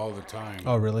dad all the time.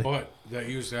 Oh, really? But that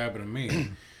used to happen to me.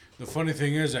 The funny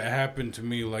thing is, it happened to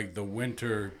me like the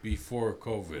winter before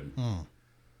COVID.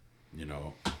 You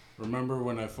know, remember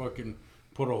when I fucking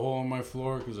put a hole in my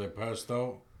floor because I passed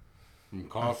out from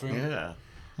coughing? Yeah.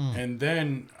 And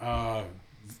then I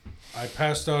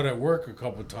passed out at work a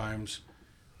couple times.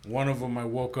 One of them I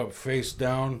woke up face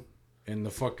down in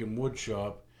the fucking wood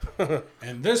shop.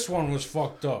 And this one was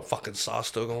fucked up. Fucking saw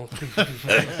still going.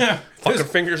 Fucking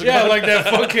fingers Yeah, gone. like that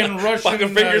fucking Russian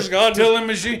Fucking fingers gone. tilling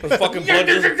machine. The fucking blood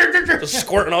just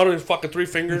squirting out of his fucking 3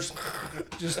 fingers.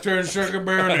 Just turned Sugar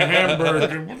Bear into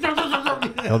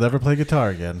hamburger. He'll never play guitar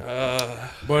again.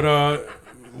 But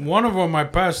one of them I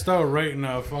passed out right in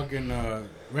a fucking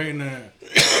right in a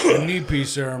knee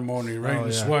piece ceremony, right in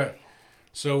the yeah. sweat.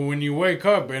 So when you wake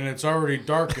up and it's already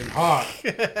dark and hot,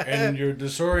 and you're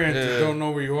disoriented, don't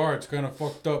know where you are, it's kind of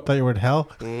fucked up. Thought you were in hell?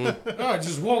 I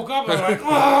just woke up and I'm like, oh,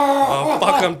 Oh,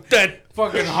 fuck, I'm dead.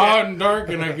 fucking hot and dark,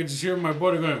 and I could just hear my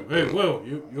buddy going, "Hey, Will,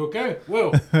 you okay,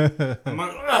 Will?" I'm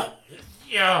like,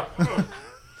 yeah.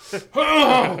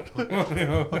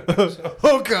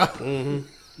 Oh, God.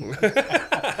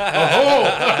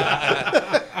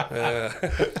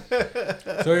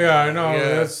 So yeah, I know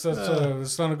Yeah. that's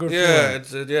not a good Yeah,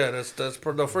 feeling. that's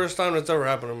the first time that's ever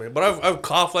happened to me. But I've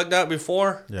coughed like that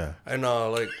before. Yeah. And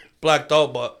like blacked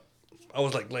out, but I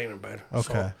was like laying in bed.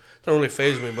 Okay. So it don't really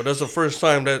faze me, but that's the first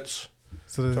time that's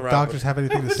So the To wrap doctors it. have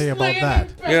anything to say about that?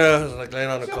 yeah, I was like laying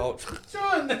on the couch.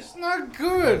 John, that's not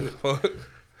good.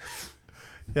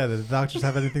 Yeah, did the doctors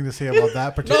have anything to say about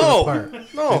that particular No, part?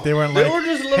 no, Like, they weren't like, were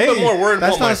just a little "Hey, bit more worried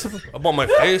that's about not my, suppo- about my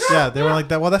face. Yeah, they were like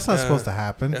that. Well, that's not supposed to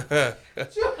happen. Maybe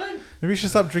you should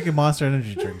stop drinking Monster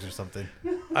Energy drinks or something.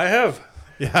 I have.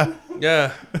 Yeah.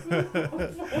 Yeah.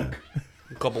 A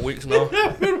couple weeks now.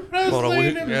 About a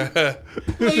week. Yeah.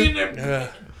 Yeah.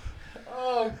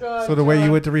 Oh God. So the way you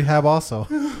went to rehab also.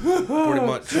 Pretty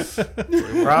much.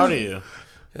 Proud of you.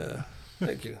 Yeah.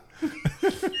 Thank you.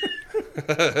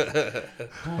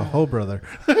 Oh, brother.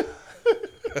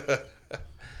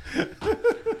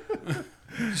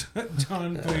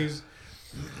 John, please.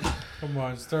 Come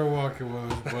on, start walking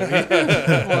with us,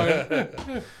 buddy. Come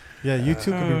on. Yeah, you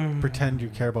two can pretend you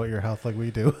care about your health like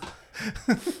we do.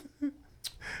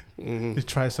 You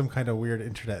try some kind of weird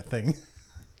internet thing.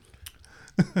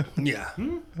 Yeah.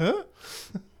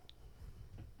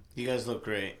 You guys look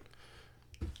great.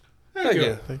 Thank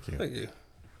you. Thank you. Thank you.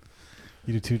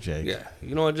 You do too, Jake. Yeah.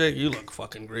 You know what, Jake? You look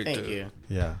fucking great Thank too. you.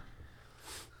 Yeah.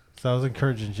 So I was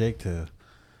encouraging Jake to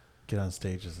get on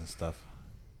stages and stuff.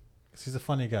 'Cause he's a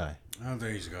funny guy. I don't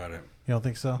think he's got it. You don't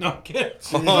think so? No, get it.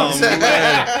 Oh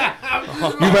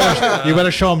man. You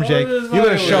better show him, Jake. You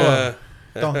better show him.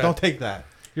 Yeah. Don't take that.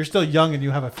 You're still young and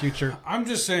you have a future. I'm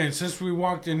just saying, since we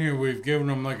walked in here, we've given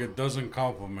him like a dozen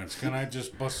compliments. Can I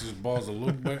just bust his balls a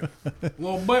little bit? A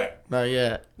little bit. Not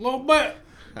yet. A little bit.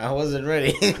 I wasn't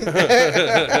ready.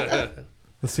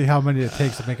 Let's see how many it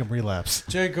takes to make him relapse.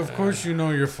 Jake, of course you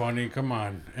know you're funny. Come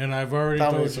on. And I've already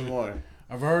Tell me told some you. more.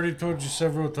 I've already told you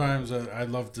several times that I'd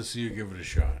love to see you give it a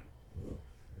shot.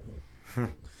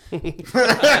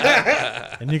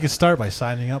 And you can start by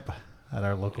signing up at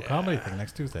our local comedy thing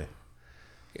next Tuesday.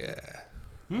 Yeah.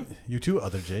 You too,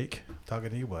 other Jake. I'm talking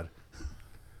to you, bud.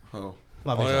 Oh.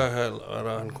 La Oh Maison.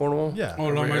 yeah, in Cornwall. Yeah. Oh,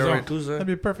 La every Maison. Tuesday. That'd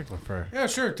be perfect for her. Yeah,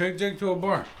 sure. Take Jake to a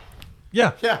bar.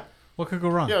 Yeah. Yeah. What could go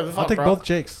wrong? Yeah, the I'll fuck, take bro. both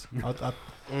Jakes.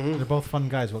 They're both fun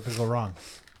guys. What could go wrong?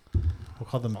 We'll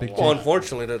call them Big Well, Jake.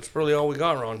 unfortunately, that's really all we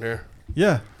got around here.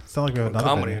 Yeah. It's not like we have another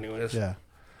Comedy, venue. anyways. Yeah.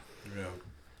 Yeah.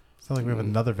 It's not like we have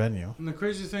another venue. And the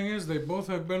crazy thing is, they both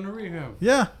have been to rehab.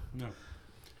 Yeah. Yeah.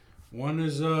 One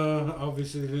is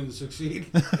obviously didn't succeed.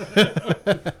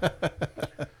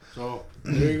 So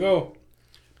there you go.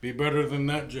 Be better than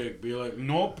that, Jake. Be like,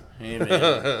 nope. Hey,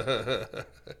 man.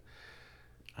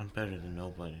 I'm better than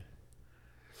nobody.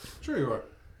 Sure you are.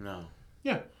 No.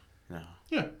 Yeah. No.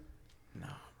 Yeah. No.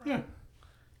 Yeah.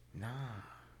 No.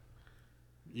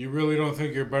 You really don't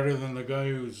think you're better than the guy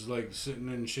who's like sitting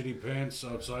in shitty pants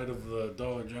outside of the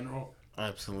Dollar General?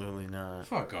 Absolutely not.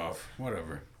 Fuck off.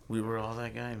 Whatever. We were all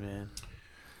that guy, man.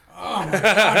 Oh my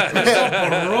God. It's up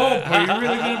a rope. Are you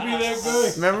really gonna be that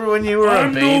guy? Remember when you were a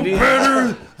baby?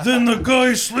 better than the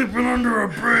guy sleeping under a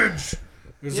bridge.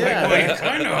 It's Yeah. like, well, you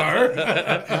kind of are.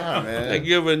 Oh, man. Like,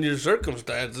 given your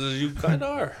circumstances, you kind of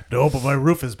are. No, but my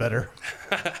roof is better.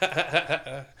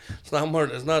 It's not more.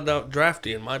 It's not that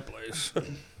drafty in my place.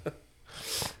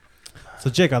 So,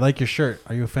 Jake, I like your shirt.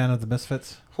 Are you a fan of the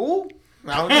Misfits? Who?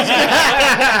 I was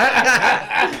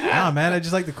just Nah, man. I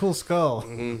just like the cool skull.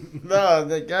 no,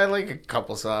 I like a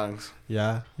couple songs.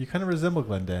 Yeah. You kind of resemble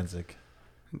Glenn Danzig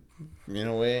In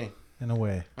a way. in a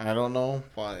way. I don't know,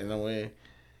 but in a way.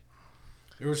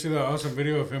 You ever see that awesome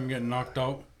video of him getting knocked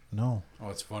out? No. Oh,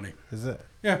 it's funny. Is it?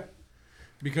 Yeah.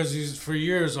 Because he's, for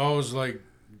years, always like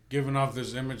giving off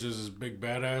this image as this big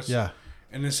badass. Yeah.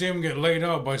 And to see him get laid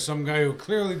out by some guy who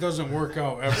clearly doesn't work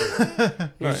out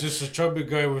ever. He's just a chubby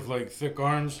guy with like thick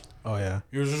arms. Oh, yeah.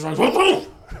 He was just like,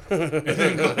 and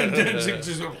then Glenn Danzig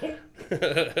just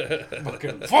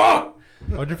fucking fuck.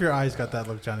 I wonder if your eyes got that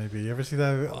look, Johnny B. You ever see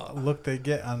that look they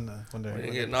get on when When you they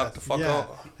get knocked the fuck yeah,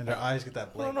 out. and their eyes get that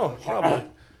I blank. don't know. Probably.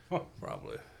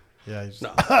 Probably. Yeah, you just,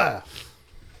 No.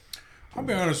 I'll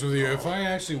be honest with you. If I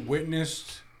actually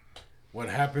witnessed what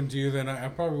happened to you, then I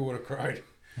probably would have cried.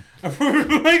 I would have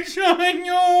been like, Sean,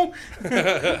 yo.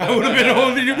 I would have been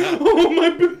holding you. Oh, my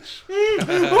baby.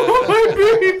 Oh, my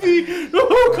baby.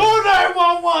 Oh, call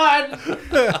 911.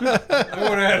 I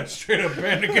would have had a straight up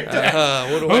panic attack.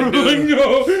 What do I do?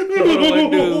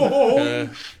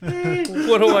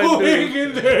 What do I Oh, do? hang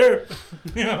in there.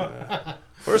 Yeah.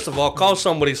 First of all, call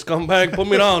somebody, scumbag. Put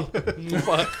me down.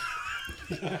 Fuck.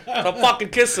 Stop fucking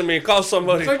kissing me. Call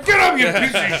somebody. Like, get up, you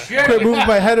piece of shit. quit moving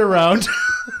my head around.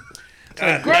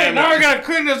 Great, now I gotta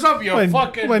clean this up, you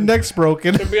fucking. my neck's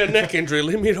broken. Could be a neck injury.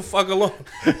 Leave me the fuck alone.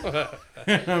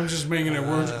 I'm just making it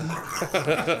worse.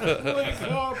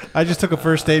 I just took a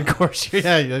first aid course.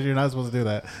 Yeah, you're not supposed to do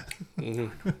that.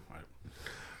 I'm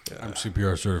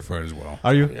CPR certified as well.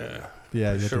 Are you? Yeah.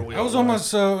 Yeah, you Sure do. we I was all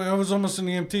are. almost an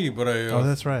EMT, but I. Oh,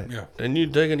 that's right. Yeah, Didn't you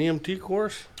take an EMT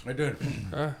course? I did.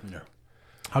 Huh? Yeah.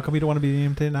 How come you don't want to be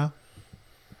an EMT now?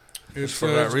 It's for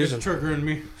that reason. It's triggering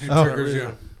me. It Oh. triggers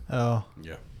you. Oh,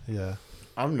 Yeah. yeah.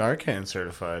 I'm Narcan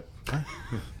certified.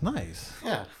 Nice.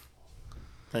 Yeah.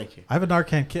 Thank you. I have a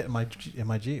Narcan kit in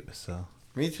my Jeep, so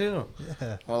Me too.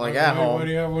 yeah, Well, like at Why do home.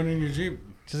 you have one in your Jeep?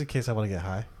 just in case I want to get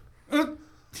high.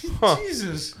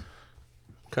 Jesus.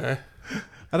 Okay.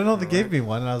 I don't know. They gave me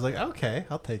one, and I was like, okay,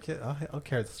 I'll take it. I'll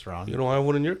carry this around. You don't have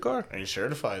one in your car? Are you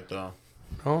certified though?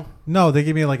 No. No, they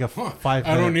gave me like a 5 I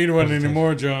don't need one presentation.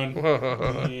 anymore, John.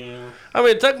 I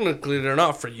mean, technically, they're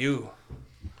not for you.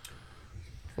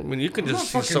 I mean, you can I'm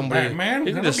just not see fucking somebody. Batman.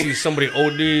 You can just see somebody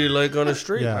OD like on the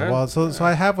street. Yeah, man. well, so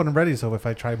I have one ready. So if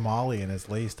I try Molly and it's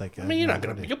laced, like I mean, you're not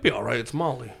gonna. You'll be all right. It's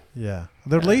Molly. Yeah,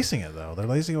 they're lacing it though. They're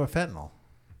lacing it with fentanyl.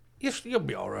 Yes, you'll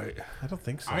be all right. I don't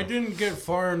think so. I didn't get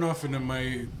far enough into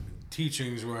my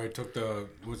teachings where I took the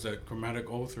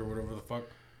chromatic oath or whatever the fuck.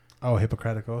 Oh,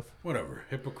 Hippocratic oath. Whatever.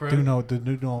 Hippocratic. Do no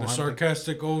The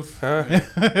sarcastic oath. Huh?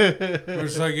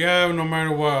 It's like, yeah, no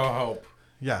matter what, I'll help.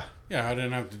 Yeah. Yeah, I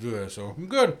didn't have to do that, so I'm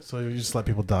good. So you just let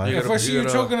people die. Yeah. If I see you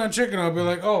choking on chicken, I'll be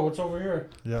like, oh, what's over here?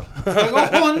 Yeah.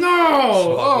 Like, oh,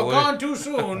 no! walk Oh, away. gone too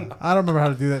soon. I don't remember how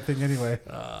to do that thing anyway.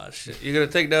 Shit. You gonna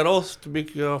take that oath to be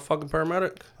a fucking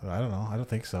paramedic? I don't know. I don't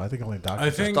think so. I think only doctors. I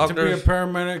think to be a doctors.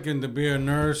 paramedic and to be a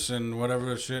nurse and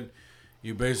whatever shit,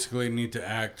 you basically need to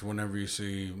act whenever you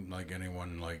see, like,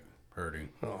 anyone, like, hurting.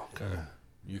 Oh, okay.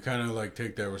 You kind of, like,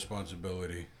 take that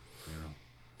responsibility, you know.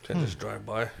 Can't just drive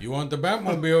by. You want the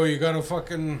Batmobile, you gotta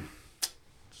fucking...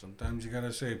 Sometimes you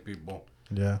gotta save people.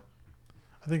 Yeah.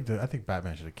 I think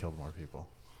Batman should have killed more people.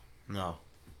 No.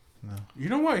 You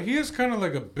know what? He is kind of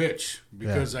like a bitch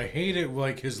because I hate it.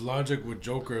 Like his logic with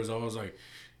Joker is always like,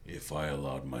 if I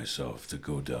allowed myself to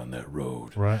go down that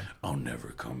road, Right. I'll never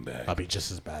come back. I'll be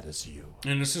just as bad as you.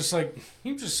 And it's just like,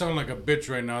 you just sound like a bitch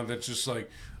right now that's just like,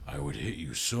 I would hit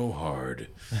you so hard,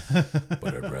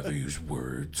 but I'd rather use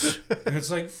words. And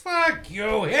it's like, fuck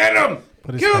you, hit him!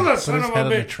 Kill the son of a Put his head on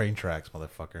the bitch! train tracks,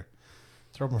 motherfucker.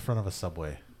 Throw him in front of a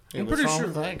subway. Hey, I'm what's pretty wrong sure-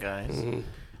 with that, guys?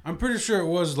 I'm pretty sure it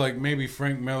was like maybe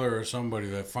Frank Miller or somebody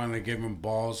that finally gave him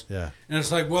balls. Yeah. And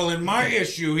it's like, well, in my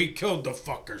issue, he killed the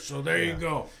fucker, so there you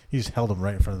go. He just held him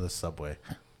right in front of the subway.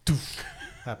 Doof.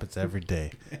 Happens every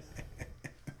day.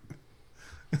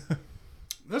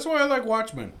 That's why I like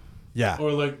Watchmen. Yeah.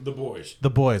 Or like The Boys. The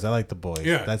Boys. I like The Boys.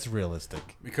 Yeah. That's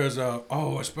realistic. Because,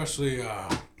 especially,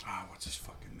 what's his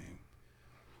fucking name?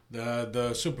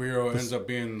 The superhero ends up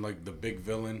being like the big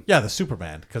villain. Yeah, the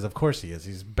Superman. Because of course he is.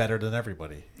 He's better than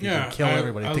everybody. He can kill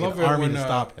everybody. I Take love an it army when, to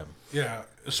stop him. Yeah.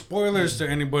 Spoilers to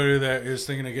anybody that is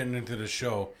thinking of getting into the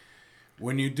show.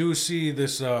 When you do see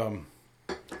this,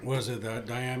 what is it, that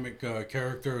dynamic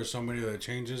character or somebody that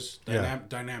changes?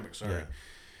 Dynamic, sorry. Yeah.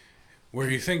 Where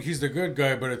you think he's the good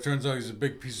guy, but it turns out he's a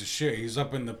big piece of shit. He's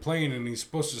up in the plane and he's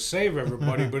supposed to save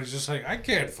everybody, but he's just like, I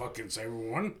can't fucking save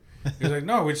everyone. He's like,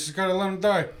 no, we just gotta let him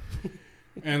die.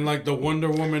 And like the Wonder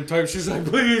Woman type, she's like,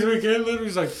 please, we can't let him.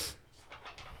 He's like,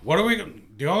 what are we?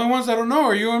 The only ones I don't know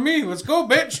are you and me. Let's go,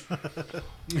 bitch.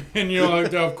 And you know,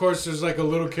 like, of course, there's like a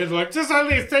little kid like, just at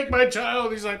least take my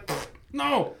child. He's like,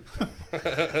 no.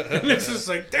 And it's just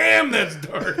like, damn, that's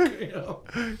dark. You know?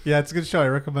 Yeah, it's a good show. I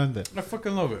recommend it. I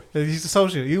fucking love it. He's a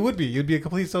sociopath. You would be. You'd be a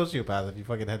complete sociopath if you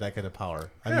fucking had that kind of power.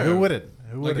 I mean, Yeah. who wouldn't?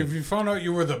 Who Like wouldn't? if you found out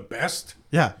you were the best,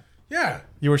 Yeah. yeah,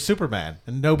 You were Superman,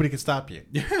 and nobody could stop you.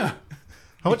 yeah.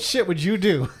 How much shit would you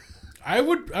do? I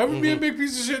would be a big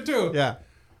piece of shit too. Yeah.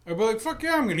 I'd be like, fuck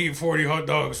yeah, I'm gonna eat 40 hot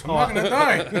dogs. I'm not gonna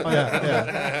die. Oh,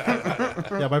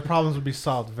 yeah. Yeah, my problems would be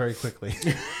solved very quickly.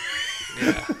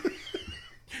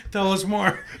 Tell us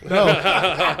more. No.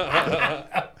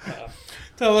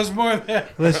 Tell us more of that.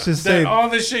 Let's just say. All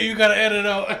the shit you gotta edit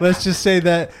out. Let's just say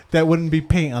that wouldn't be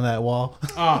paint on that wall.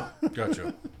 Ah,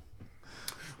 gotcha.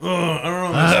 I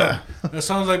don't know. That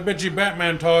sounds like bitchy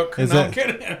Batman talk. Is No, it? I'm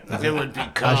kidding. It would be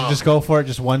I should just go for it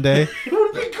just one day.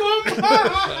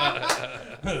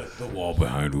 The wall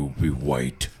behind will be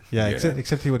white. Yeah,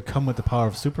 except he would come with the power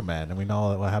of Superman, and we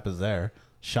know what happens there.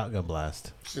 Shotgun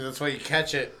blast. See, that's why you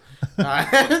catch it.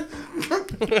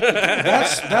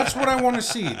 That's what I want to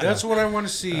see. That's what I want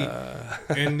to see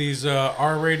in these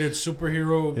R-rated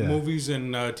superhero movies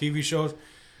and TV shows.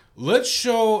 Let's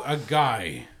show a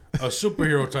guy, a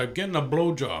superhero type, getting a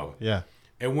blowjob. Yeah.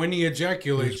 And when he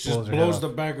ejaculates, just blows the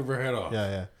back of her head off. Yeah,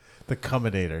 yeah. The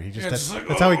Combinator. He just Yeah, that's, it's like,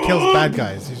 that's how he kills bad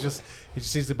guys. He just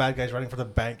sees the bad guys running for the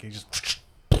bank. And he just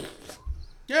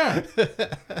Yeah.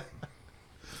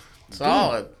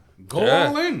 Solid. Go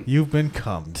all in. you've been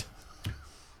cummed.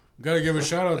 Got to give a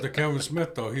shout out to Kevin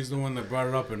Smith, though. He's the one that brought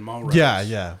it up in Mallrats. Yeah,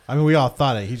 yeah. I mean, we all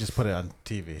thought it. He just put it on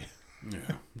TV. Yeah.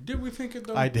 Did we think it,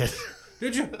 though? I did.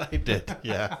 Did you? I did.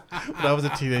 Yeah. When I was a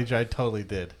teenager, I totally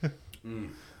did.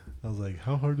 I was like,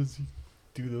 how hard does he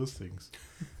do those things?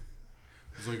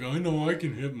 It's like, I know I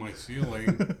can hit my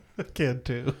ceiling. I can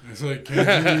too. It's like,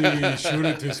 can you shoot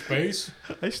it to space?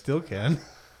 I still can.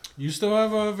 You still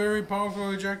have a very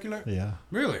powerful ejaculate? Yeah.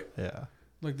 Really? Yeah.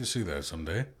 I'd like to see that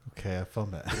someday. Okay, I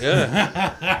filmed that.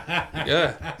 Yeah.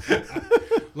 Yeah.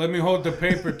 Let me hold the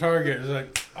paper target. It's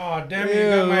like, oh, damn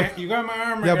it, you got my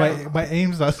arm Yeah, again. my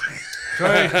aim's not.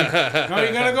 Try it. No,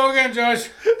 you gotta go again, Josh.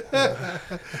 Yeah,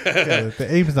 the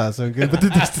aim's not so good, but the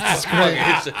distance is great.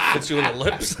 Hits you in the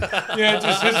lips. Yeah, it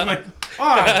just hits my...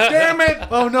 Oh, damn it.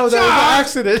 Oh no, that was an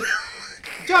accident.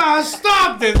 Josh,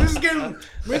 stop this. This is getting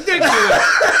ridiculous.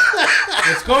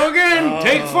 Let's go again.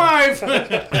 Take 5.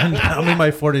 I'm in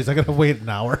my 40s. I gotta wait an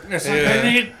hour. It's like, I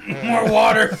need more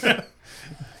water.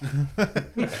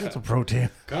 Some protein.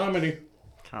 Comedy.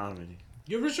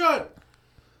 Give it a shot.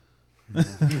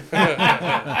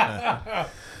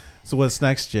 So what's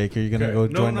next, Jake? Are you gonna go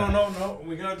join? No.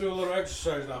 We gotta do a little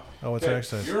exercise now. Oh, what's our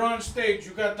exercise? You're on stage.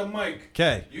 You got the mic.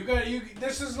 Okay, You.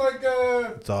 This is like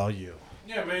it's all you.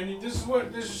 Yeah, man. This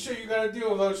is shit you gotta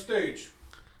deal with on stage.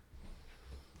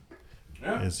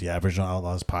 Yeah. It's the Aboriginal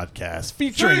Outlaws podcast Say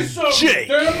featuring something, Jake.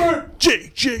 damn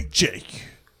it. Jake.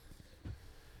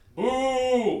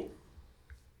 Boo!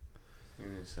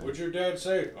 What'd your dad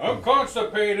say? I'm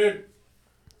constipated.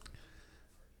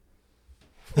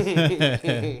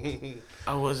 I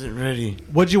wasn't ready.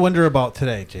 What'd you wonder about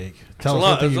today, Jake? Tell us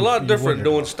something It's a lot you different wondered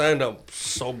doing about. stand up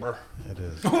sober It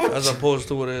is. as opposed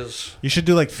to what is. You should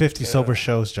do like 50 sober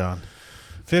shows, John.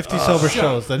 50 sober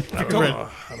shows. Then I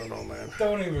don't know, man.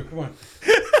 Don't even. Come on.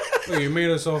 Look, you made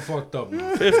us all fucked up.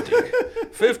 50.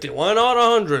 50. Why not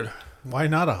 100? Why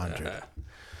not 100?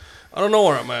 I don't know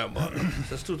where I'm at, but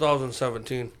since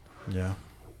 2017, Yeah.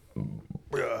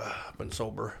 I've been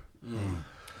sober.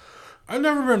 I've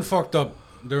never been fucked up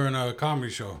during a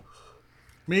comedy show.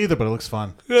 Me either, but it looks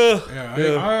fun. Yeah.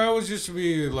 Yeah, I always used to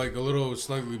be like a little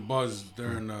slightly buzzed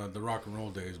during the rock and roll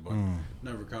days, but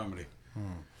never comedy.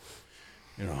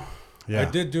 You know, Yeah. I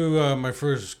did do my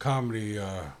first comedy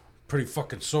pretty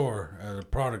fucking sore as a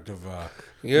product of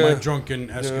my drunken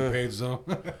escapades, though.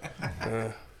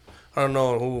 I don't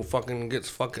know who fucking gets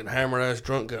fucking hammered ass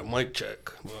drunk at mic check.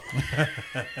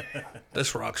 But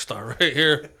this rock star right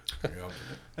here.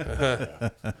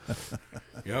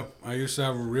 Yep, I used to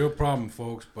have a real problem,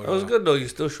 folks. But That was good though. You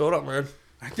still showed up, man.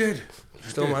 I did. You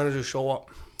still managed to show up.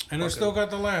 And I still got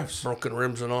the laughs. Broken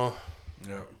ribs and all.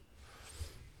 Yep.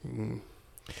 And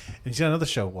he's got another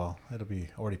show. Well, it'll be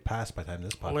already passed by the time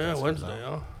this podcast Oh yeah, comes Wednesday,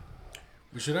 out. huh?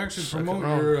 We should actually Second promote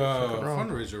round. your Second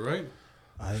round. fundraiser, right?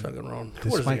 Second round. What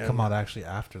This is might the come end? out actually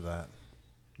after that.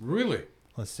 Really?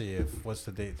 Let's see if what's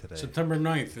the date today. September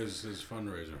 9th is his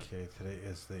fundraiser. Okay, today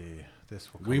is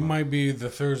this will come We out. might be the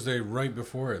Thursday right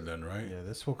before it then, right? Yeah,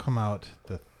 this will come out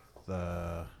the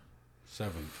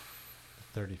 7th.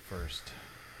 31st.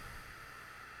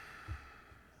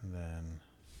 And then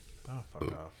fuck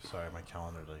off. Sorry, my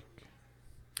calendar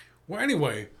Well,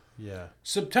 anyway, yeah.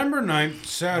 September 9th,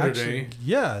 Saturday. Actually,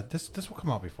 yeah, this will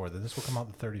come out before then. This will come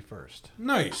out the 31st.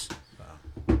 Nice.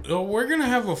 So we're going to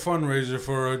have a fundraiser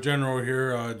for a general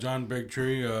here, John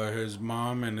Bigtree, his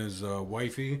mom and his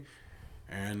wifey,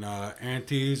 and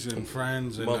aunties and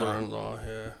friends. And, Mother-in-law,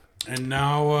 yeah. and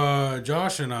now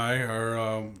Josh and I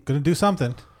are, Gonna do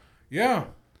something. yeah,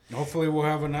 hopefully we'll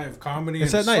have a night of comedy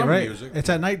It's and at night, some right? music. It's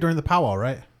at night during the powwow,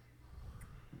 right?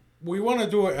 We want to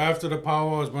do it after the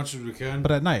powwow as much as we can.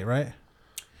 But at night, right?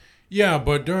 Yeah,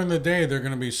 but during the day they're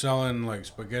going to be selling like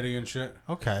spaghetti and shit.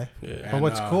 Okay. Yeah. But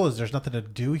what's And, cool is there's nothing to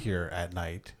do here at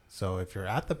night. So if you're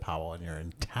at the powwow and you're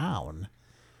in town,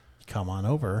 come on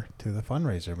over to the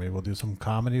fundraiser. Maybe we'll do some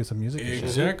comedy with some music. and shit.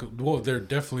 Exactly. Well, there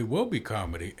definitely will be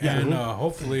comedy. Yeah. And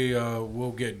hopefully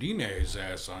we'll get Dine's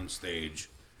ass on stage.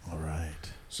 All right.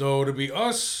 So to be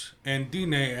us and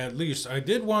Dine at least. I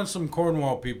did want some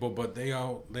Cornwall people, but they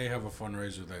have a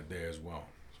fundraiser that day as well.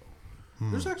 So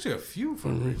there's actually a few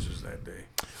fundraisers that day.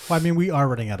 Well, I mean, we are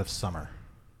running out of summer.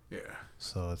 Yeah.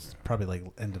 So it's probably like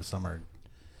end of summer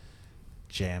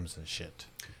jams and shit.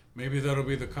 Maybe that'll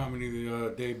be the comedy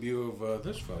debut of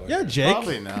this fella. Yeah, here. Jake.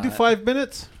 Probably You not. do 5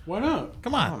 minutes? Why not?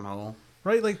 Come I on. don't know.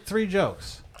 Write like 3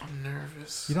 jokes. I'm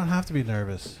nervous. You don't have to be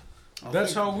nervous.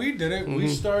 That's how we did it. We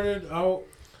started out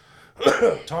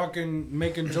talking,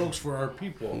 making jokes for our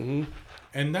people.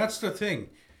 And that's the thing.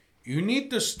 You need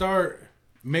to start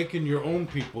making your own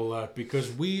people laugh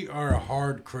because we are a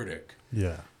hard critic.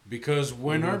 Yeah. Because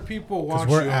when our people Because watch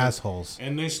we're you assholes.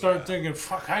 and they start thinking,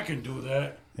 fuck, I can do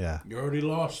that, Yeah. you're already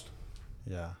lost.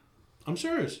 Yeah. I'm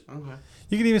serious. Okay.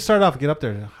 You can even start off, get up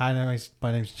there. Hi,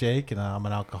 my name's Jake, and I'm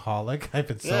an alcoholic. I've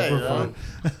been Yeah, sober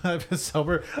I've been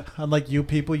sober. Unlike you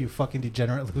people, you fucking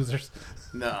degenerate losers.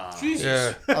 No. Jesus.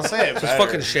 Yeah. I'll say it Just better.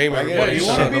 fucking shame Like, everybody. What, you Shut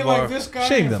want to the be like bar. this guy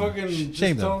Shame and them. fucking Shame just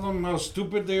them. tell them how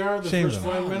stupid they are the Shame first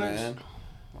them. 5 Oh, minutes? man.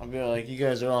 I'll be like, you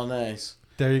guys are all nice.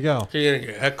 There you go. You're gonna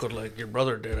get heckled like your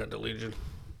brother did at the Legion.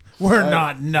 We're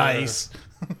not nice.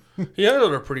 He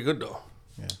handled her pretty good though.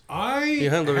 I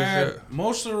handled his had shit.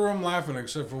 most of the room laughing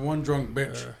except for one drunk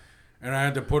bitch, and I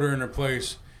had to put her in her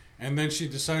place. And then she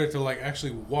decided to like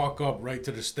actually walk up right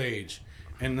to the stage,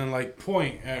 and then like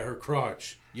point at her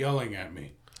crotch, yelling at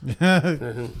me.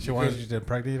 She wanted you to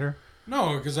impregnate her?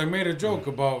 No, because I made a joke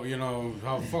about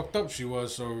how fucked up she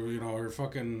was, so her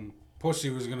fucking pussy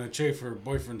was gonna chafe her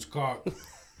boyfriend's cock.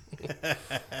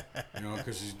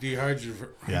 Because she's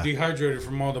dehydrated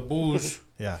from all the booze.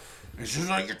 Yeah. And she's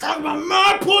like, "You're talking about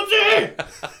my pussy,"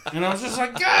 and I was just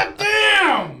like, "God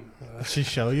damn!" Did she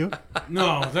show you?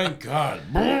 No, thank God.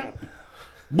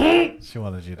 She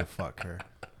wanted you to fuck her.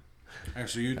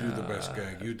 Actually, you do the best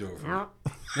gag. You do it for me.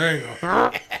 There you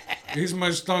go. He's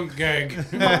my stunt gag.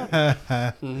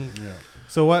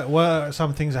 So what are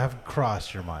some things that have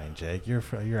crossed your mind, Jake? You're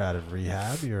out of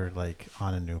rehab. You're like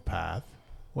on a new path.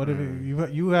 What have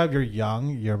you have? You're young.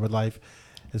 Your life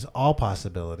is all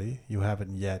possibility. You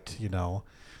haven't yet,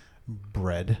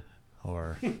 bred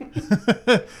or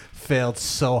failed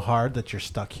so hard that you're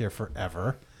stuck here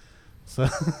forever. So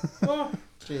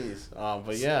Jeez.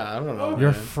 But yeah, I don't know.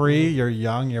 you're man. free. You're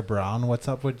young. You're brown. What's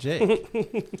up with Jake?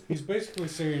 He's basically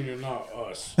saying you're not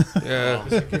us. Yeah.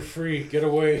 He's like, you're free. Get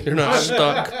away. You're not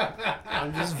stuck.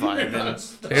 I'm just vibing.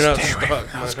 You're not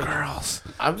stuck, man. Girls.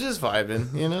 I'm just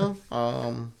vibing,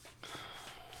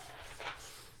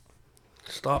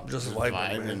 Stop just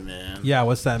vibing, man. man. Yeah,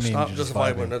 what's that mean? Stop You're just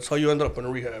vibing. That's how you end up in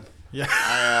rehab. Yeah.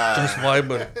 Just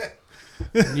vibing.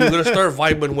 You're gonna start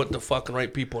vibing with the fucking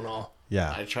right people now.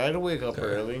 Yeah. I try to wake up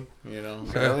early,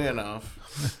 early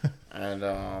enough, and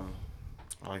I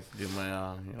like to do my,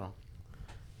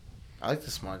 I like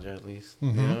to smudge at least.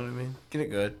 Mm-hmm. You know what I mean? Get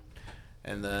it good,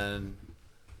 and then,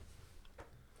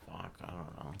 fuck, I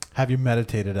don't know. Have you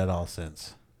meditated at all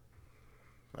since?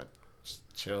 Just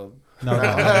chilled. No,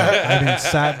 I mean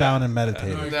sat down and No,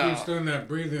 meditated. he keeps doing that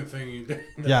breathing thing you did.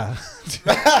 Yeah.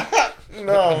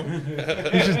 No,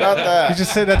 he's just not that. You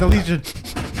just sit at the Legion.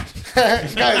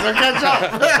 Guys, I'll catch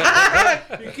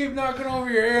up. You keep knocking over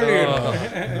your alien.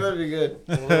 That'd be good.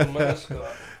 Little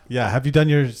mascot. Yeah. Have you done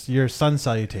your sun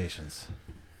salutations?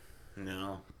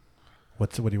 No.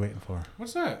 What are you waiting for?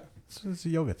 What's that? It's a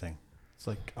yoga thing. It's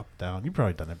like up down. You've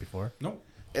probably done it before. Nope.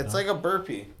 It's like a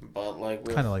burpee, but like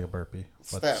with Kind of like a burpee,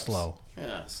 but steps. slow.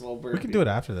 Yeah, slow burpee. We can do it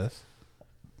after this.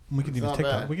 We can It's even not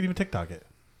TikTok. bad. We can even TikTok it.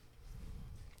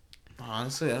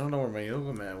 Honestly, I don't know where my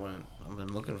yoga mat went. I've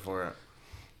been looking for it.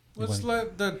 Let's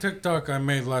let the TikTok I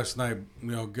made last night,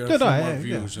 get a Yeah, few no, more yeah,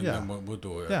 views, yeah. and then we'll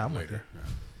do it Yeah, I'm with later.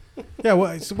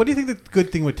 Yeah. So what do you think the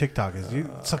good thing with TikTok is?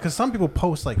 Because some people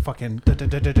post like fucking. Yeah,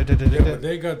 but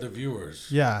they got the viewers.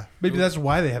 Yeah, maybe that's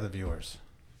why they have the viewers.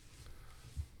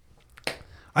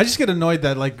 I just get annoyed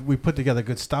that like we put together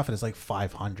good stuff and it's like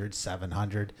 500,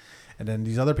 700, and then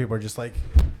these other people are just like,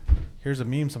 here's a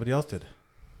meme somebody else did.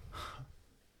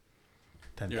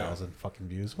 10,000 fucking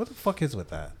views. What the fuck is with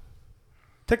that?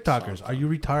 TikTokers, are you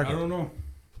retarded? I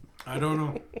don't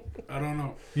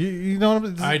know. You know what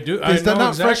I'm I do. Is I that know not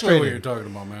exactly frustrating? what you're talking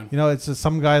about, man. You know, it's just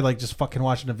some guy like just fucking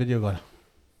watching a video going,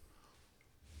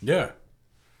 Yeah.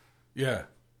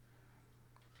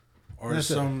 Or That's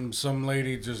some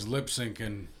lady just lip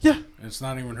syncing. yeah, And it's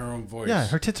not even her own voice. yeah,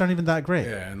 her tits aren't even that great.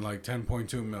 Yeah, and like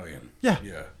 10.2 million. Yeah.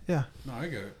 Yeah. Yeah. No, I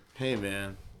get it. Hey,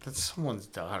 man, that's someone's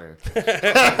daughter.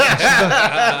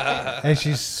 And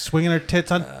she's swinging her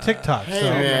tits on TikTok. Hey, so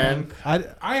man.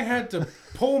 I had to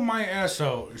pull my ass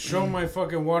out and show my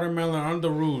fucking watermelon on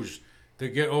the rouge to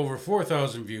get over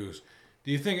 4,000 views.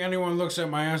 Do you think anyone looks at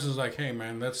my ass and is like, hey,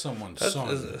 man, that's someone's son?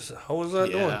 How is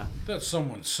that doing? That's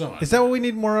someone's son. Is that what we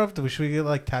need more of? Should we get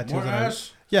like tattoos More on our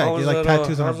ass? Yeah, How get is like that,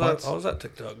 tattoos on our how's that- butts. How's that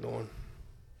TikTok doing?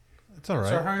 It's all It's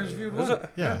our right. highest viewed Is one. it?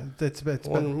 Yeah, it's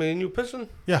One me and you pissing?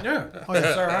 yeah. Yeah,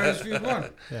 it's our highest viewed one.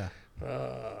 Yeah.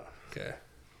 Okay.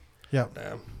 Yeah.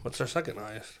 Damn. What's our second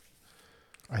highest?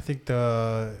 I think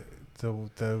the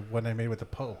one I made with the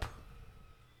Pope.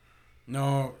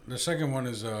 No, the second one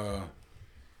is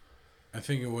I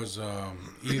think it was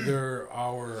either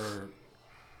our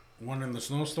one in the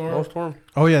snowstorm, Snowstorm?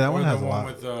 Oh yeah, that or one the has a one lot.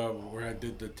 with where I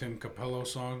did the Tim Capello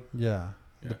song. Yeah.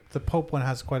 Yeah. The Pope one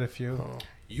has quite a few. Oh.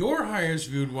 Your highest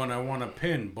viewed one I want to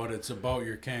pin, but it's about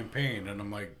your campaign, and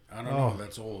I'm like, I don't know, Oh.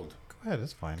 that's old. Go ahead,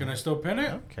 it's fine. Can I still pin I it?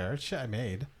 don't care. It's shit I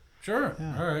made. Sure.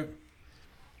 Yeah. All right.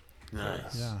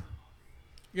 Nice. Yeah.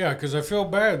 Yeah, because I feel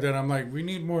bad that I'm like, we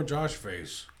need more Josh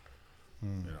face.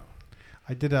 Hmm. You know.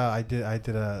 I did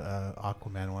a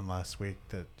Aquaman one last week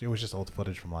that it was just old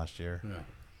footage from last year. Yeah.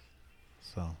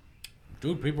 So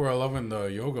Dude, people are loving the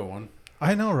yoga one.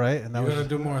 I know, right? And that You was gotta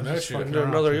do more of that just shit. fucking Is there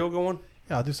around. another yoga one?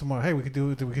 Yeah, I'll do some more. Hey, we could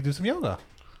do some yoga.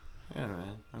 Yeah,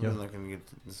 man. I've Yeah. been looking to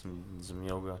get some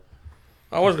yoga.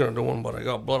 I was gonna do one, but I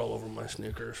got blood all over my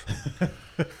sneakers.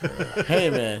 Hey,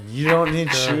 man, you don't need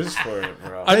shoes for it,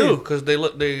 bro. I do, cause they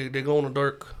go in the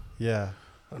dark, Yeah.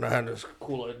 and I had this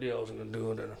cool idea I was gonna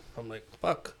do it, and I'm like,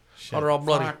 fuck, Shit. how they're all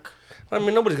bloody. Fuck. I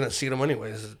mean, nobody's gonna see them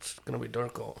anyways. It's gonna be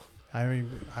dark out. I mean,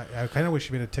 I kind of wish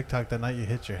you made a TikTok that night you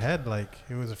hit your head like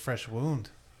it was a fresh wound.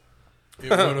 It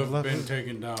would have Love been it.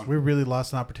 taken down. We really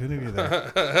lost an opportunity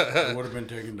there. It would have been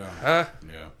taken down. Huh?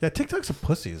 Yeah. Yeah, TikToks are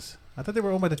pussies. I thought they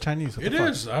were owned by the Chinese. What It the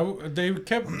fuck? is. They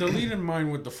kept deleting mine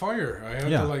with the fire. I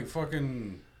had Yeah. to like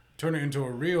fucking turn it into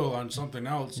a reel on something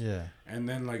else, Yeah. and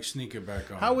then like sneak it back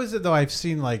on. How is it though? I've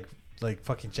seen like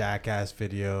fucking jackass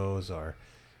videos or,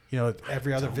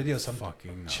 every other video some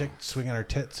fucking know. chick swinging her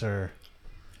tits or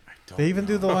I don't they even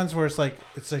do know. the ones where it's like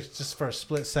just for a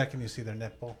split second you see their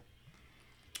nipple.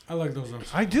 I like those ones.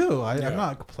 I do. Yeah. I'm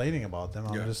not complaining about them.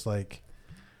 I'm Yeah. just like,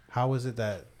 how is it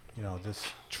that this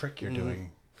trick you're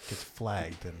doing gets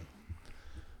flagged and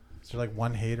is there like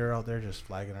one hater out there just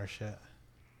flagging our shit?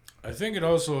 I think it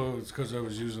also is because I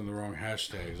was using the wrong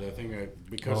hashtags. I think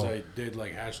because Oh. I did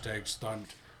like hashtag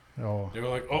stunt. Oh They were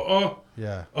like,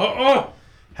 yeah.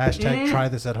 Hashtag try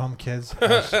this at home, kids.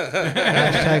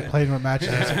 Hashtag playing with matches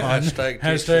is fun. Hashtag, teach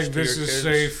hashtag this this to is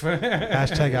your kids. safe.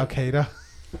 Hashtag Al Qaeda.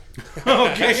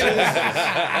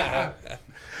 Okay.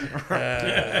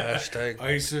 Hashtag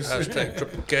ISIS. Hashtag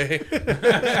triple K.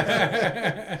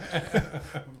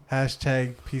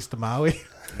 Hashtag peace to Maui.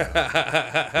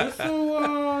 You're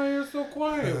so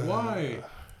quiet. Why?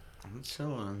 I'm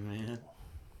chilling, man.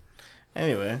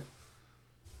 Anyway,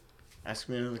 ask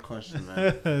me another question,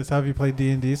 man. So have you played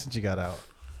D&D since you got out?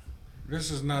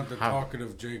 This is not the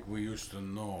talkative Jake we used to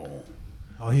know.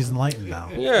 Oh, he's enlightened now.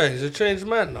 Yeah, he's a changed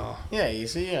man now. Yeah, you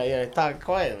see, I talk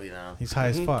quietly now. He's high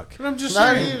as fuck. But I'm just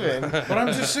Not saying. even. But I'm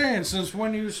just saying. Since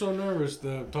when are you so nervous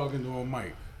talking to a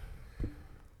mic?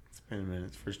 It's been a minute.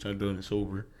 It's the first time doing it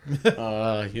sober.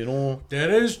 You know. That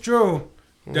is true.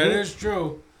 That is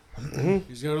true.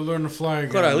 He's got to learn to fly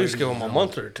again. Could at least give him a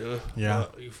month or two. Yeah.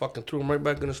 You fucking threw him right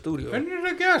back in the studio. I needed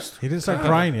a guest. He didn't start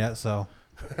crying yet, so.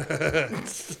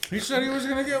 He said he was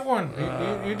going to get one.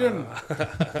 He didn't.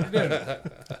 He didn't.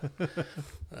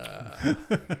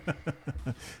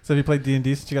 So have you played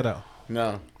D&D since you got out?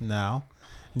 No. Now?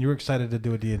 And you were excited to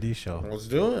do a D&D show. Let's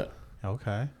do it.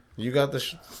 Okay. You got the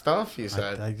stuff, you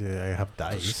said. I have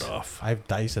dice. Stuff. I have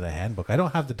dice in a handbook. I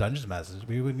don't have the Dungeon Masters.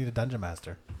 We would need a Dungeon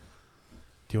Master.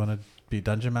 Do you want to be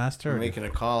Dungeon Master? I'm making a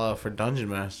call out for Dungeon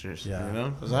Masters. Yeah. You know?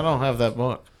 Because I don't have that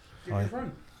book. Get your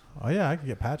friend. Oh, yeah, I could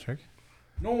get Patrick.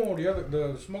 No,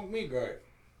 the smoked meat guy.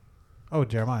 Oh,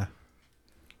 Jeremiah.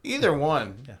 Either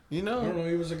one. Yeah. You I don't know? know.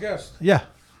 He was a guest. Yeah.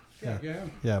 Yeah.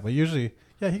 Yeah, but usually,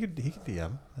 yeah, he could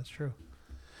DM. That's true.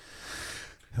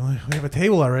 And we have a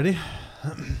table already.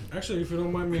 Actually, if you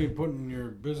don't mind me putting your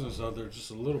business out there just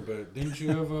a little bit, didn't you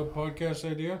have a podcast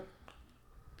idea?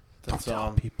 That's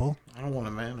People. I don't want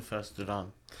to manifest it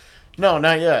on. No,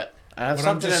 not yet. I have But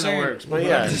something in the works. But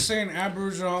yeah. I'm just saying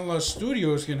Aboriginal Outlaws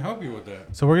Studios can help you with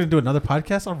that. So we're going to do another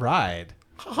podcast? All right.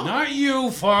 Not you,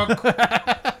 fuck.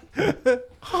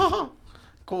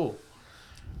 Cool.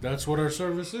 That's what our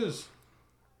service is.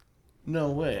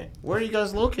 No way. Where are you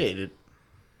guys located?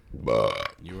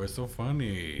 You were so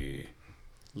funny.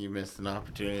 You missed an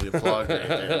opportunity to plug right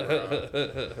there,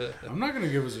 bro. I'm not going to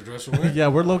give his address away. Yeah,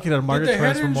 we're located on Did Margaret the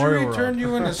head Terrace Memorial injury turn Road.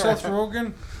 you into Seth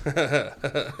Rogen?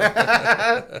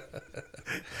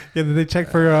 Yeah, did they check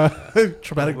for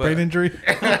traumatic brain injury?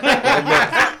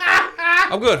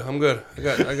 I'm good.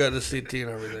 I got the CT and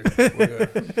everything. We're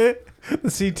good. The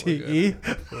CTE?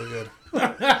 We're good.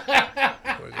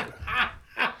 We're good.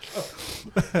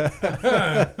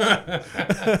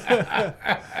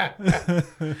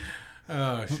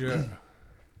 Oh, shit.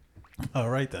 All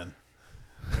right, then.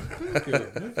 Thank you.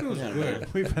 That feels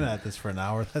good. We've been at this for an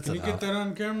hour. That's Can you enough. get that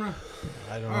on camera?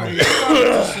 I don't Oh, know. you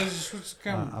just switch the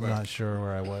camera I'm back. not sure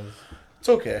where I was. It's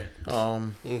okay.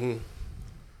 Well,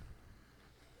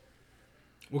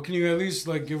 can you at least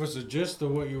like give us a gist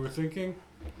of what you were thinking?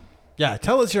 Yeah,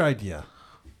 tell us your idea.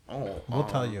 We'll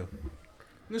Tell you.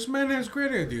 This man has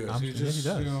great ideas. I'm He sure he just,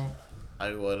 does. you know,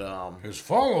 I would his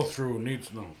follow through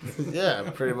needs no. yeah,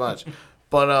 pretty much.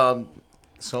 But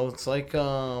so it's like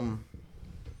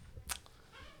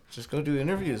just go do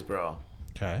interviews, bro.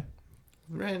 Okay.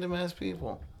 Random ass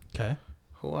people Okay.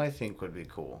 who I think would be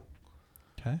cool.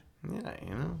 Okay. Yeah,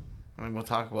 you know. I mean, we'll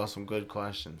talk about some good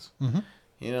questions. Mm-hmm.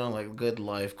 You know, like good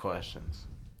life questions.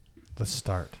 Let's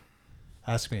start.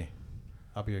 Ask me.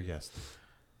 I'll be your guest.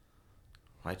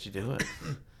 Why'd you do it?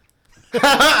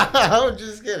 I'm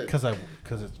just kidding.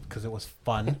 Because it was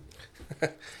fun.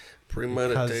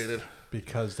 Premeditated.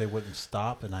 Because they wouldn't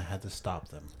stop, and I had to stop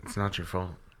them. It's not your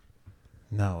fault.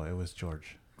 No, it was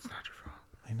George. It's not your fault.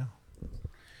 I know.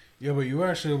 Yeah, but you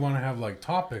actually want to have like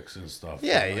topics and stuff.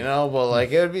 Yeah, you know, but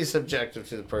like it would be subjective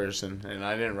to the person, and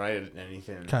I didn't write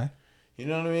anything. Okay. You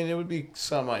know what I mean? It would be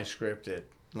semi-scripted,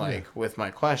 like with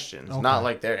my questions, Okay. not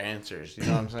like their answers. You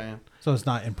know what I'm saying? So it's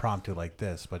not impromptu like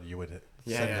this, but you would.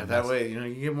 Yeah. That way, you know,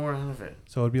 you get more out of it.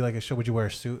 So it'd be like a show. Would you wear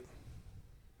a suit?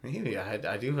 Maybe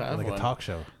I do have Like one. a talk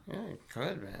show? Yeah,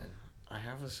 good man. I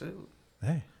have a suit.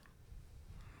 Hey.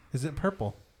 Is it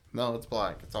purple? No, it's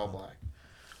black. It's all black.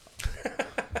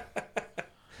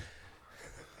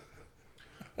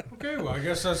 Okay, well, I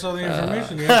guess that's all the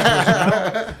information you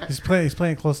have. He's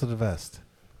playing close to the vest.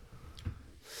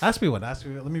 Ask me one. Let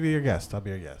me be your guest. I'll be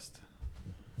your guest.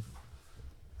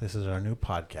 This is our new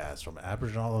podcast from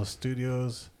Aboriginal Outlaws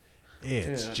Studios.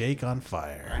 It's Dude, Jake on I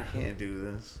Fire. can't do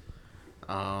this.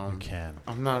 You can.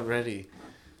 I'm not ready.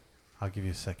 I'll give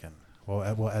you a second.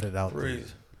 We'll edit out Breathe.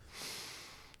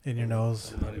 in your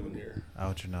nose, I'm not even here.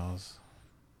 out your nose.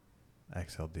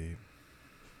 Exhale deep.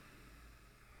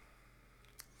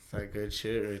 It's that good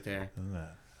shit right there. Isn't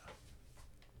that?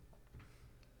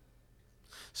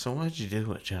 So why'd you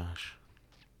do it, Josh?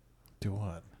 Do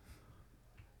what?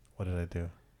 What did I do?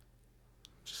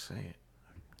 Just say it.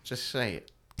 Just say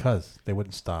it. Because they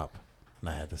wouldn't stop, and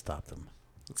I had to stop them.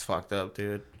 It's fucked up,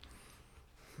 dude.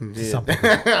 To some people,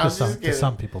 to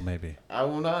some people, maybe.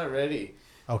 I'm not ready.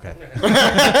 Okay.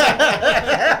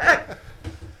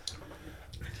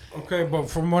 Okay, but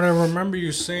from what I remember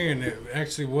you saying, it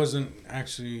actually wasn't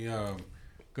actually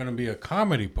going to be a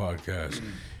comedy podcast.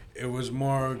 It was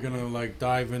more going to like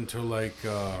dive into like...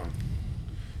 So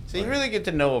you really get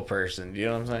to know a person. You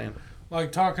know what I'm saying?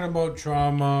 like talking about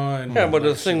trauma and... Yeah, but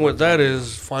the thing with that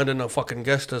is finding a fucking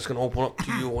guest that's going to open up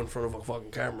to you in front of a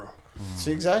fucking camera.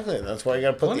 See, exactly. That's why you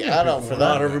got to put Plenty the of ad out people for want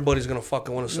that. Not everybody's going to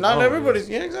fucking want to sit Not down. everybody's.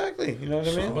 Yeah, exactly. You know what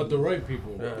I mean? But the right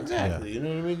people. Yeah. Exactly. Yeah. You know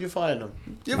what I mean? You find them.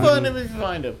 You find them if you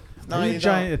find them. No, Are you you a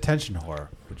giant attention whore?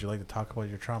 Would you like to talk about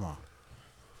your trauma?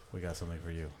 We got something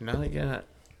for you. don't. Not yet.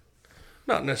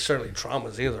 Not necessarily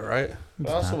traumas either, right? I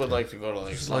also would like to go to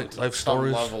like Just some, like life some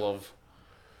stories. level of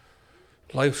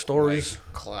Life stories.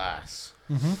 like, class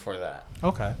for that.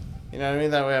 Okay. You know what I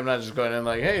mean? That way I'm not just going in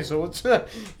like, hey, so what's up?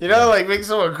 You know, like make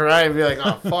someone cry and be like,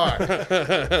 oh, fuck.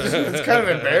 It's kind of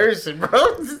embarrassing, bro.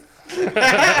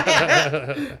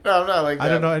 No, I'm not like that. I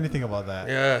don't know anything about that.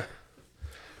 Yeah.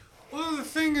 Well, the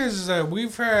thing is that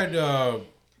we've had a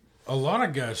lot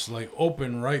of guests like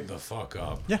open right the fuck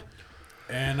up. Yeah.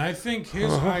 And I think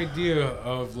his idea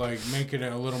of like making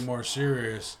it a little more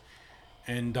serious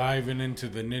and diving into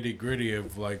the nitty gritty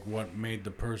of like what made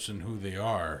the person who they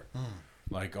are,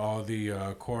 like all the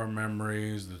core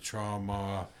memories, the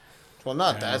trauma. Well,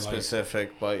 not And, that like-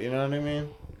 specific, but you know what I mean?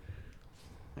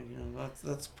 Like, you know,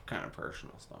 that's kind of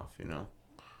personal stuff, you know?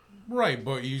 Right,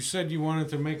 but you said you wanted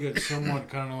to make it somewhat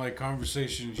kind of like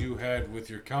conversations you had with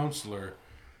your counselor,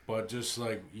 but just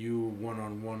like you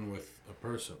one-on-one with a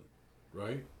person,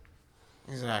 right?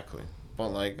 Exactly. But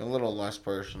like a little less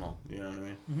personal, you know what I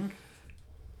mean? Mm-hmm.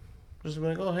 Just be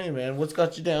like, oh, hey, man, what's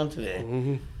got you down today?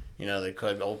 Mm-hmm. You know, they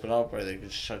could open up or they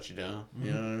could shut you down. You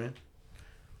know what I mean?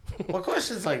 What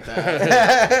questions like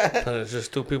that? And it's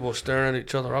just two people staring at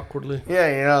each other awkwardly. Yeah,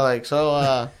 you know, like,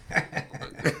 so,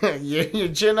 your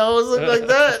chin always look like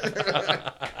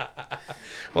that?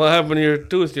 What happened to your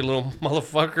tooth, you little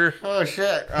motherfucker? Oh,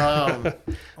 shit.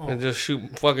 And just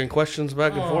shoot fucking questions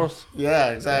back and forth.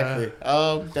 Yeah, exactly.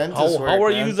 Dentist How work, are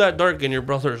man. you that dark and your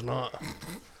brother's not?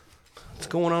 What's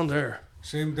going on there?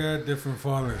 Same dad, different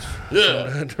fathers.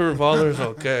 Yeah. Different fathers?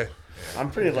 Okay.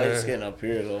 I'm pretty light skinned up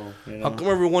here, though. You know? How come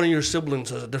every one of your siblings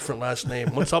has a different last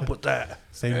name? What's up with that?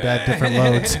 Same dad, different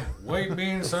loads. White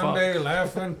bean Sunday,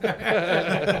 laughing.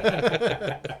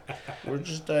 We're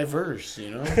just diverse,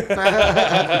 you know?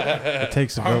 It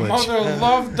takes a Our village. mother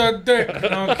loved the dick.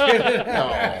 No kidding.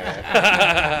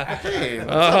 Hey,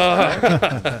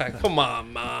 Come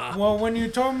on, ma. Well, when you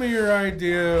told me your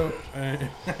idea, I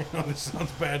know this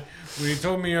sounds bad. When you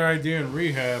told me your idea in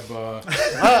rehab,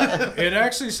 it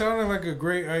actually sounded like a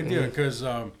great idea because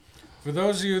for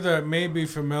those of you that may be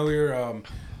familiar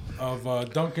of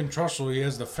Duncan Trussell, he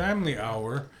has the Family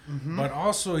Hour, but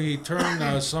also he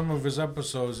turned some of his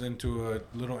episodes into a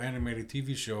little animated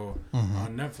TV show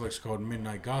on Netflix called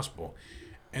Midnight Gospel.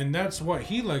 And that's what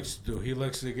he likes to do. He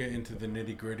likes to get into the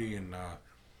nitty gritty, and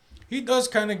he does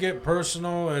kind of get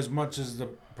personal as much as the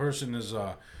person is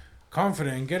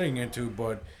confident in getting into.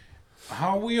 But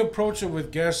how we approach it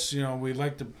with guests, you know, we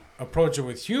like to approach it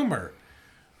with humor.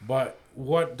 But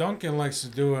what Duncan likes to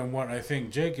do, and what I think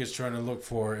Jake is trying to look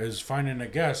for, is finding a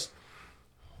guest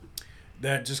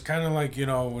that just kind of like, you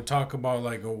know, would talk about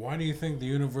like, oh, why do you think the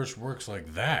universe works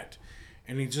like that?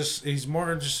 And he's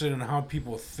more interested in how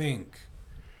people think.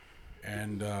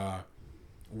 And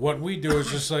what we do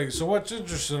is just like, so what's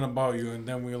interesting about you? And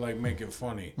then we like make it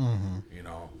funny, you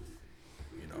know.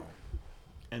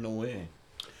 in a way.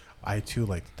 I too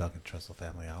like the Duncan Trussell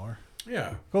Family Hour.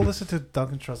 Yeah. Go listen to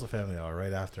Duncan Trussell Family Hour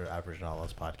right after Aboriginal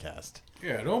Outlaws podcast.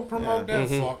 Yeah, don't promote that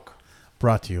fuck.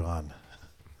 Brought to you on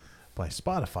by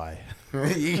Spotify,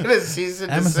 You gonna cease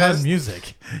and Amazon desist?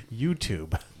 Music,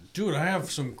 YouTube. Dude, I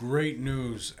have some great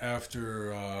news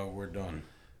after we're done.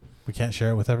 We can't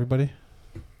share it with everybody.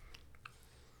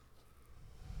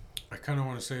 I kind of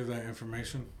want to save that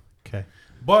information. Okay.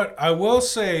 But I will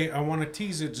say, I want to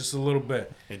tease it just a little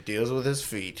bit. It deals with his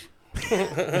feet. Just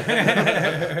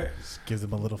give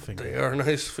them a little They finger. are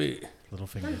nice feet. Little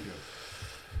finger.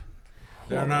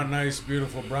 They're not nice,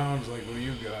 beautiful browns like what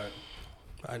you got.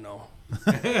 I know.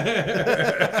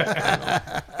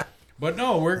 But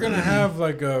no, we're going to have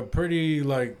like a pretty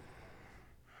like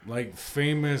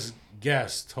famous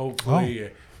guest,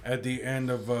 hopefully, at the end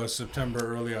of September,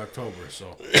 early October.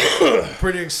 So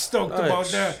pretty stoked about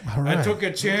that. All right. I took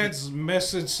a chance,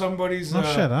 messaged somebody's No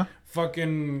shit, huh?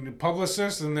 fucking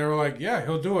publicist, and they were like, yeah,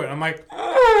 he'll do it. I'm like,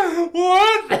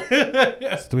 what?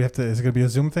 So do we have to? Is it gonna be a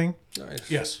Zoom thing? Nice.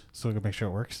 Yes. So we can make sure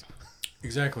it works.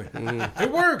 Exactly.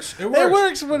 It works. It works. It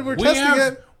works when we're testing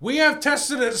it. We have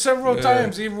tested it several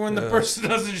times, even when the person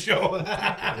doesn't show.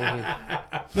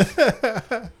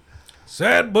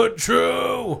 Sad but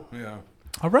true. Yeah.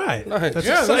 All right. Nice. That's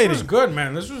Yeah, exciting. this was good,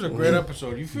 man. This was a great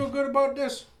episode. You feel good about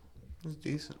this? It's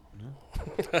decent.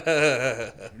 You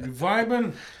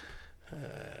vibing?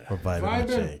 We're vibing with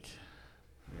Jake.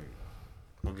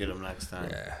 We'll get him next time.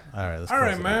 Yeah. All right. Let's All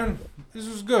close right, it man. This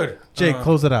was good. Jake,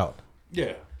 close it out.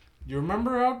 Yeah. You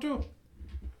remember how to?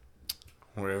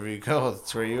 Wherever you go,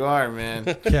 that's where you are, man.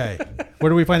 Okay. Where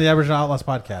do we find the Aboriginal Outlaws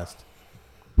podcast?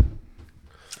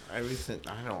 Everything.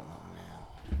 I don't know,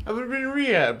 man. I've been in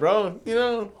rehab, bro. You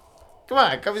know? Come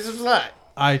on, cut me some slack.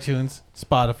 iTunes,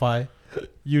 Spotify,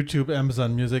 YouTube,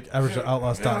 Amazon Music, I want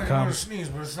AboriginalOutlaws.com. to sneeze,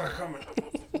 but it's not coming.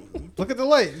 Look at the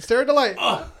light. Stare at the light.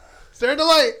 Stare at the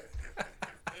light.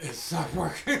 It's not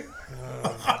working.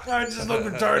 I just look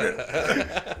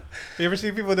retarded. You ever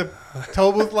see people with a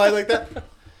toe booth lie like that?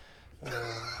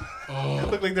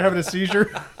 Look like they're having a seizure.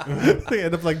 They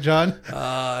end up like John.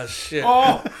 Shit.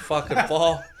 Oh. Fucking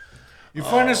Paul. You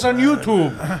find us on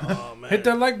YouTube. Oh, man. Hit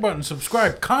that like button,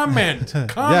 subscribe, comment.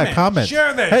 Yeah, comment.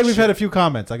 Share that Hey, we've shit. had a few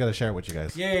comments. I got to share it with you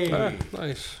guys. Yay.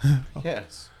 Nice.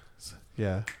 Yes.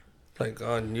 Yeah. Like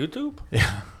on YouTube?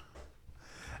 Yeah.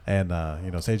 And,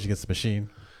 Sage Gets the Machine.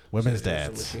 Women's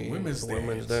Dance. Women's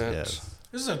Women's dance. dance. Yes.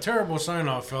 This is a terrible sign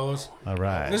off, fellas. All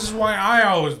right. This is why I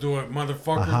always do it,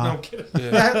 motherfuckers. No, I'm kidding.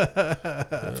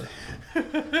 Yeah.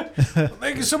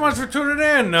 Thank you so much for tuning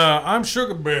in. I'm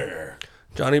Sugar Bear.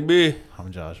 Johnny B. I'm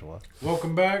Joshua.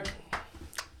 Welcome back.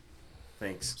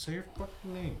 Thanks. Say your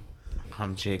fucking name.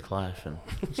 I'm Jake Laughing.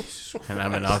 And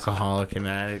I'm an alcoholic and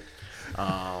addict.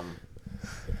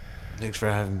 Thanks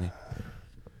for having me.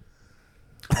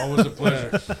 Always a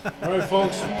pleasure. All right,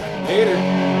 folks.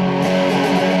 Later.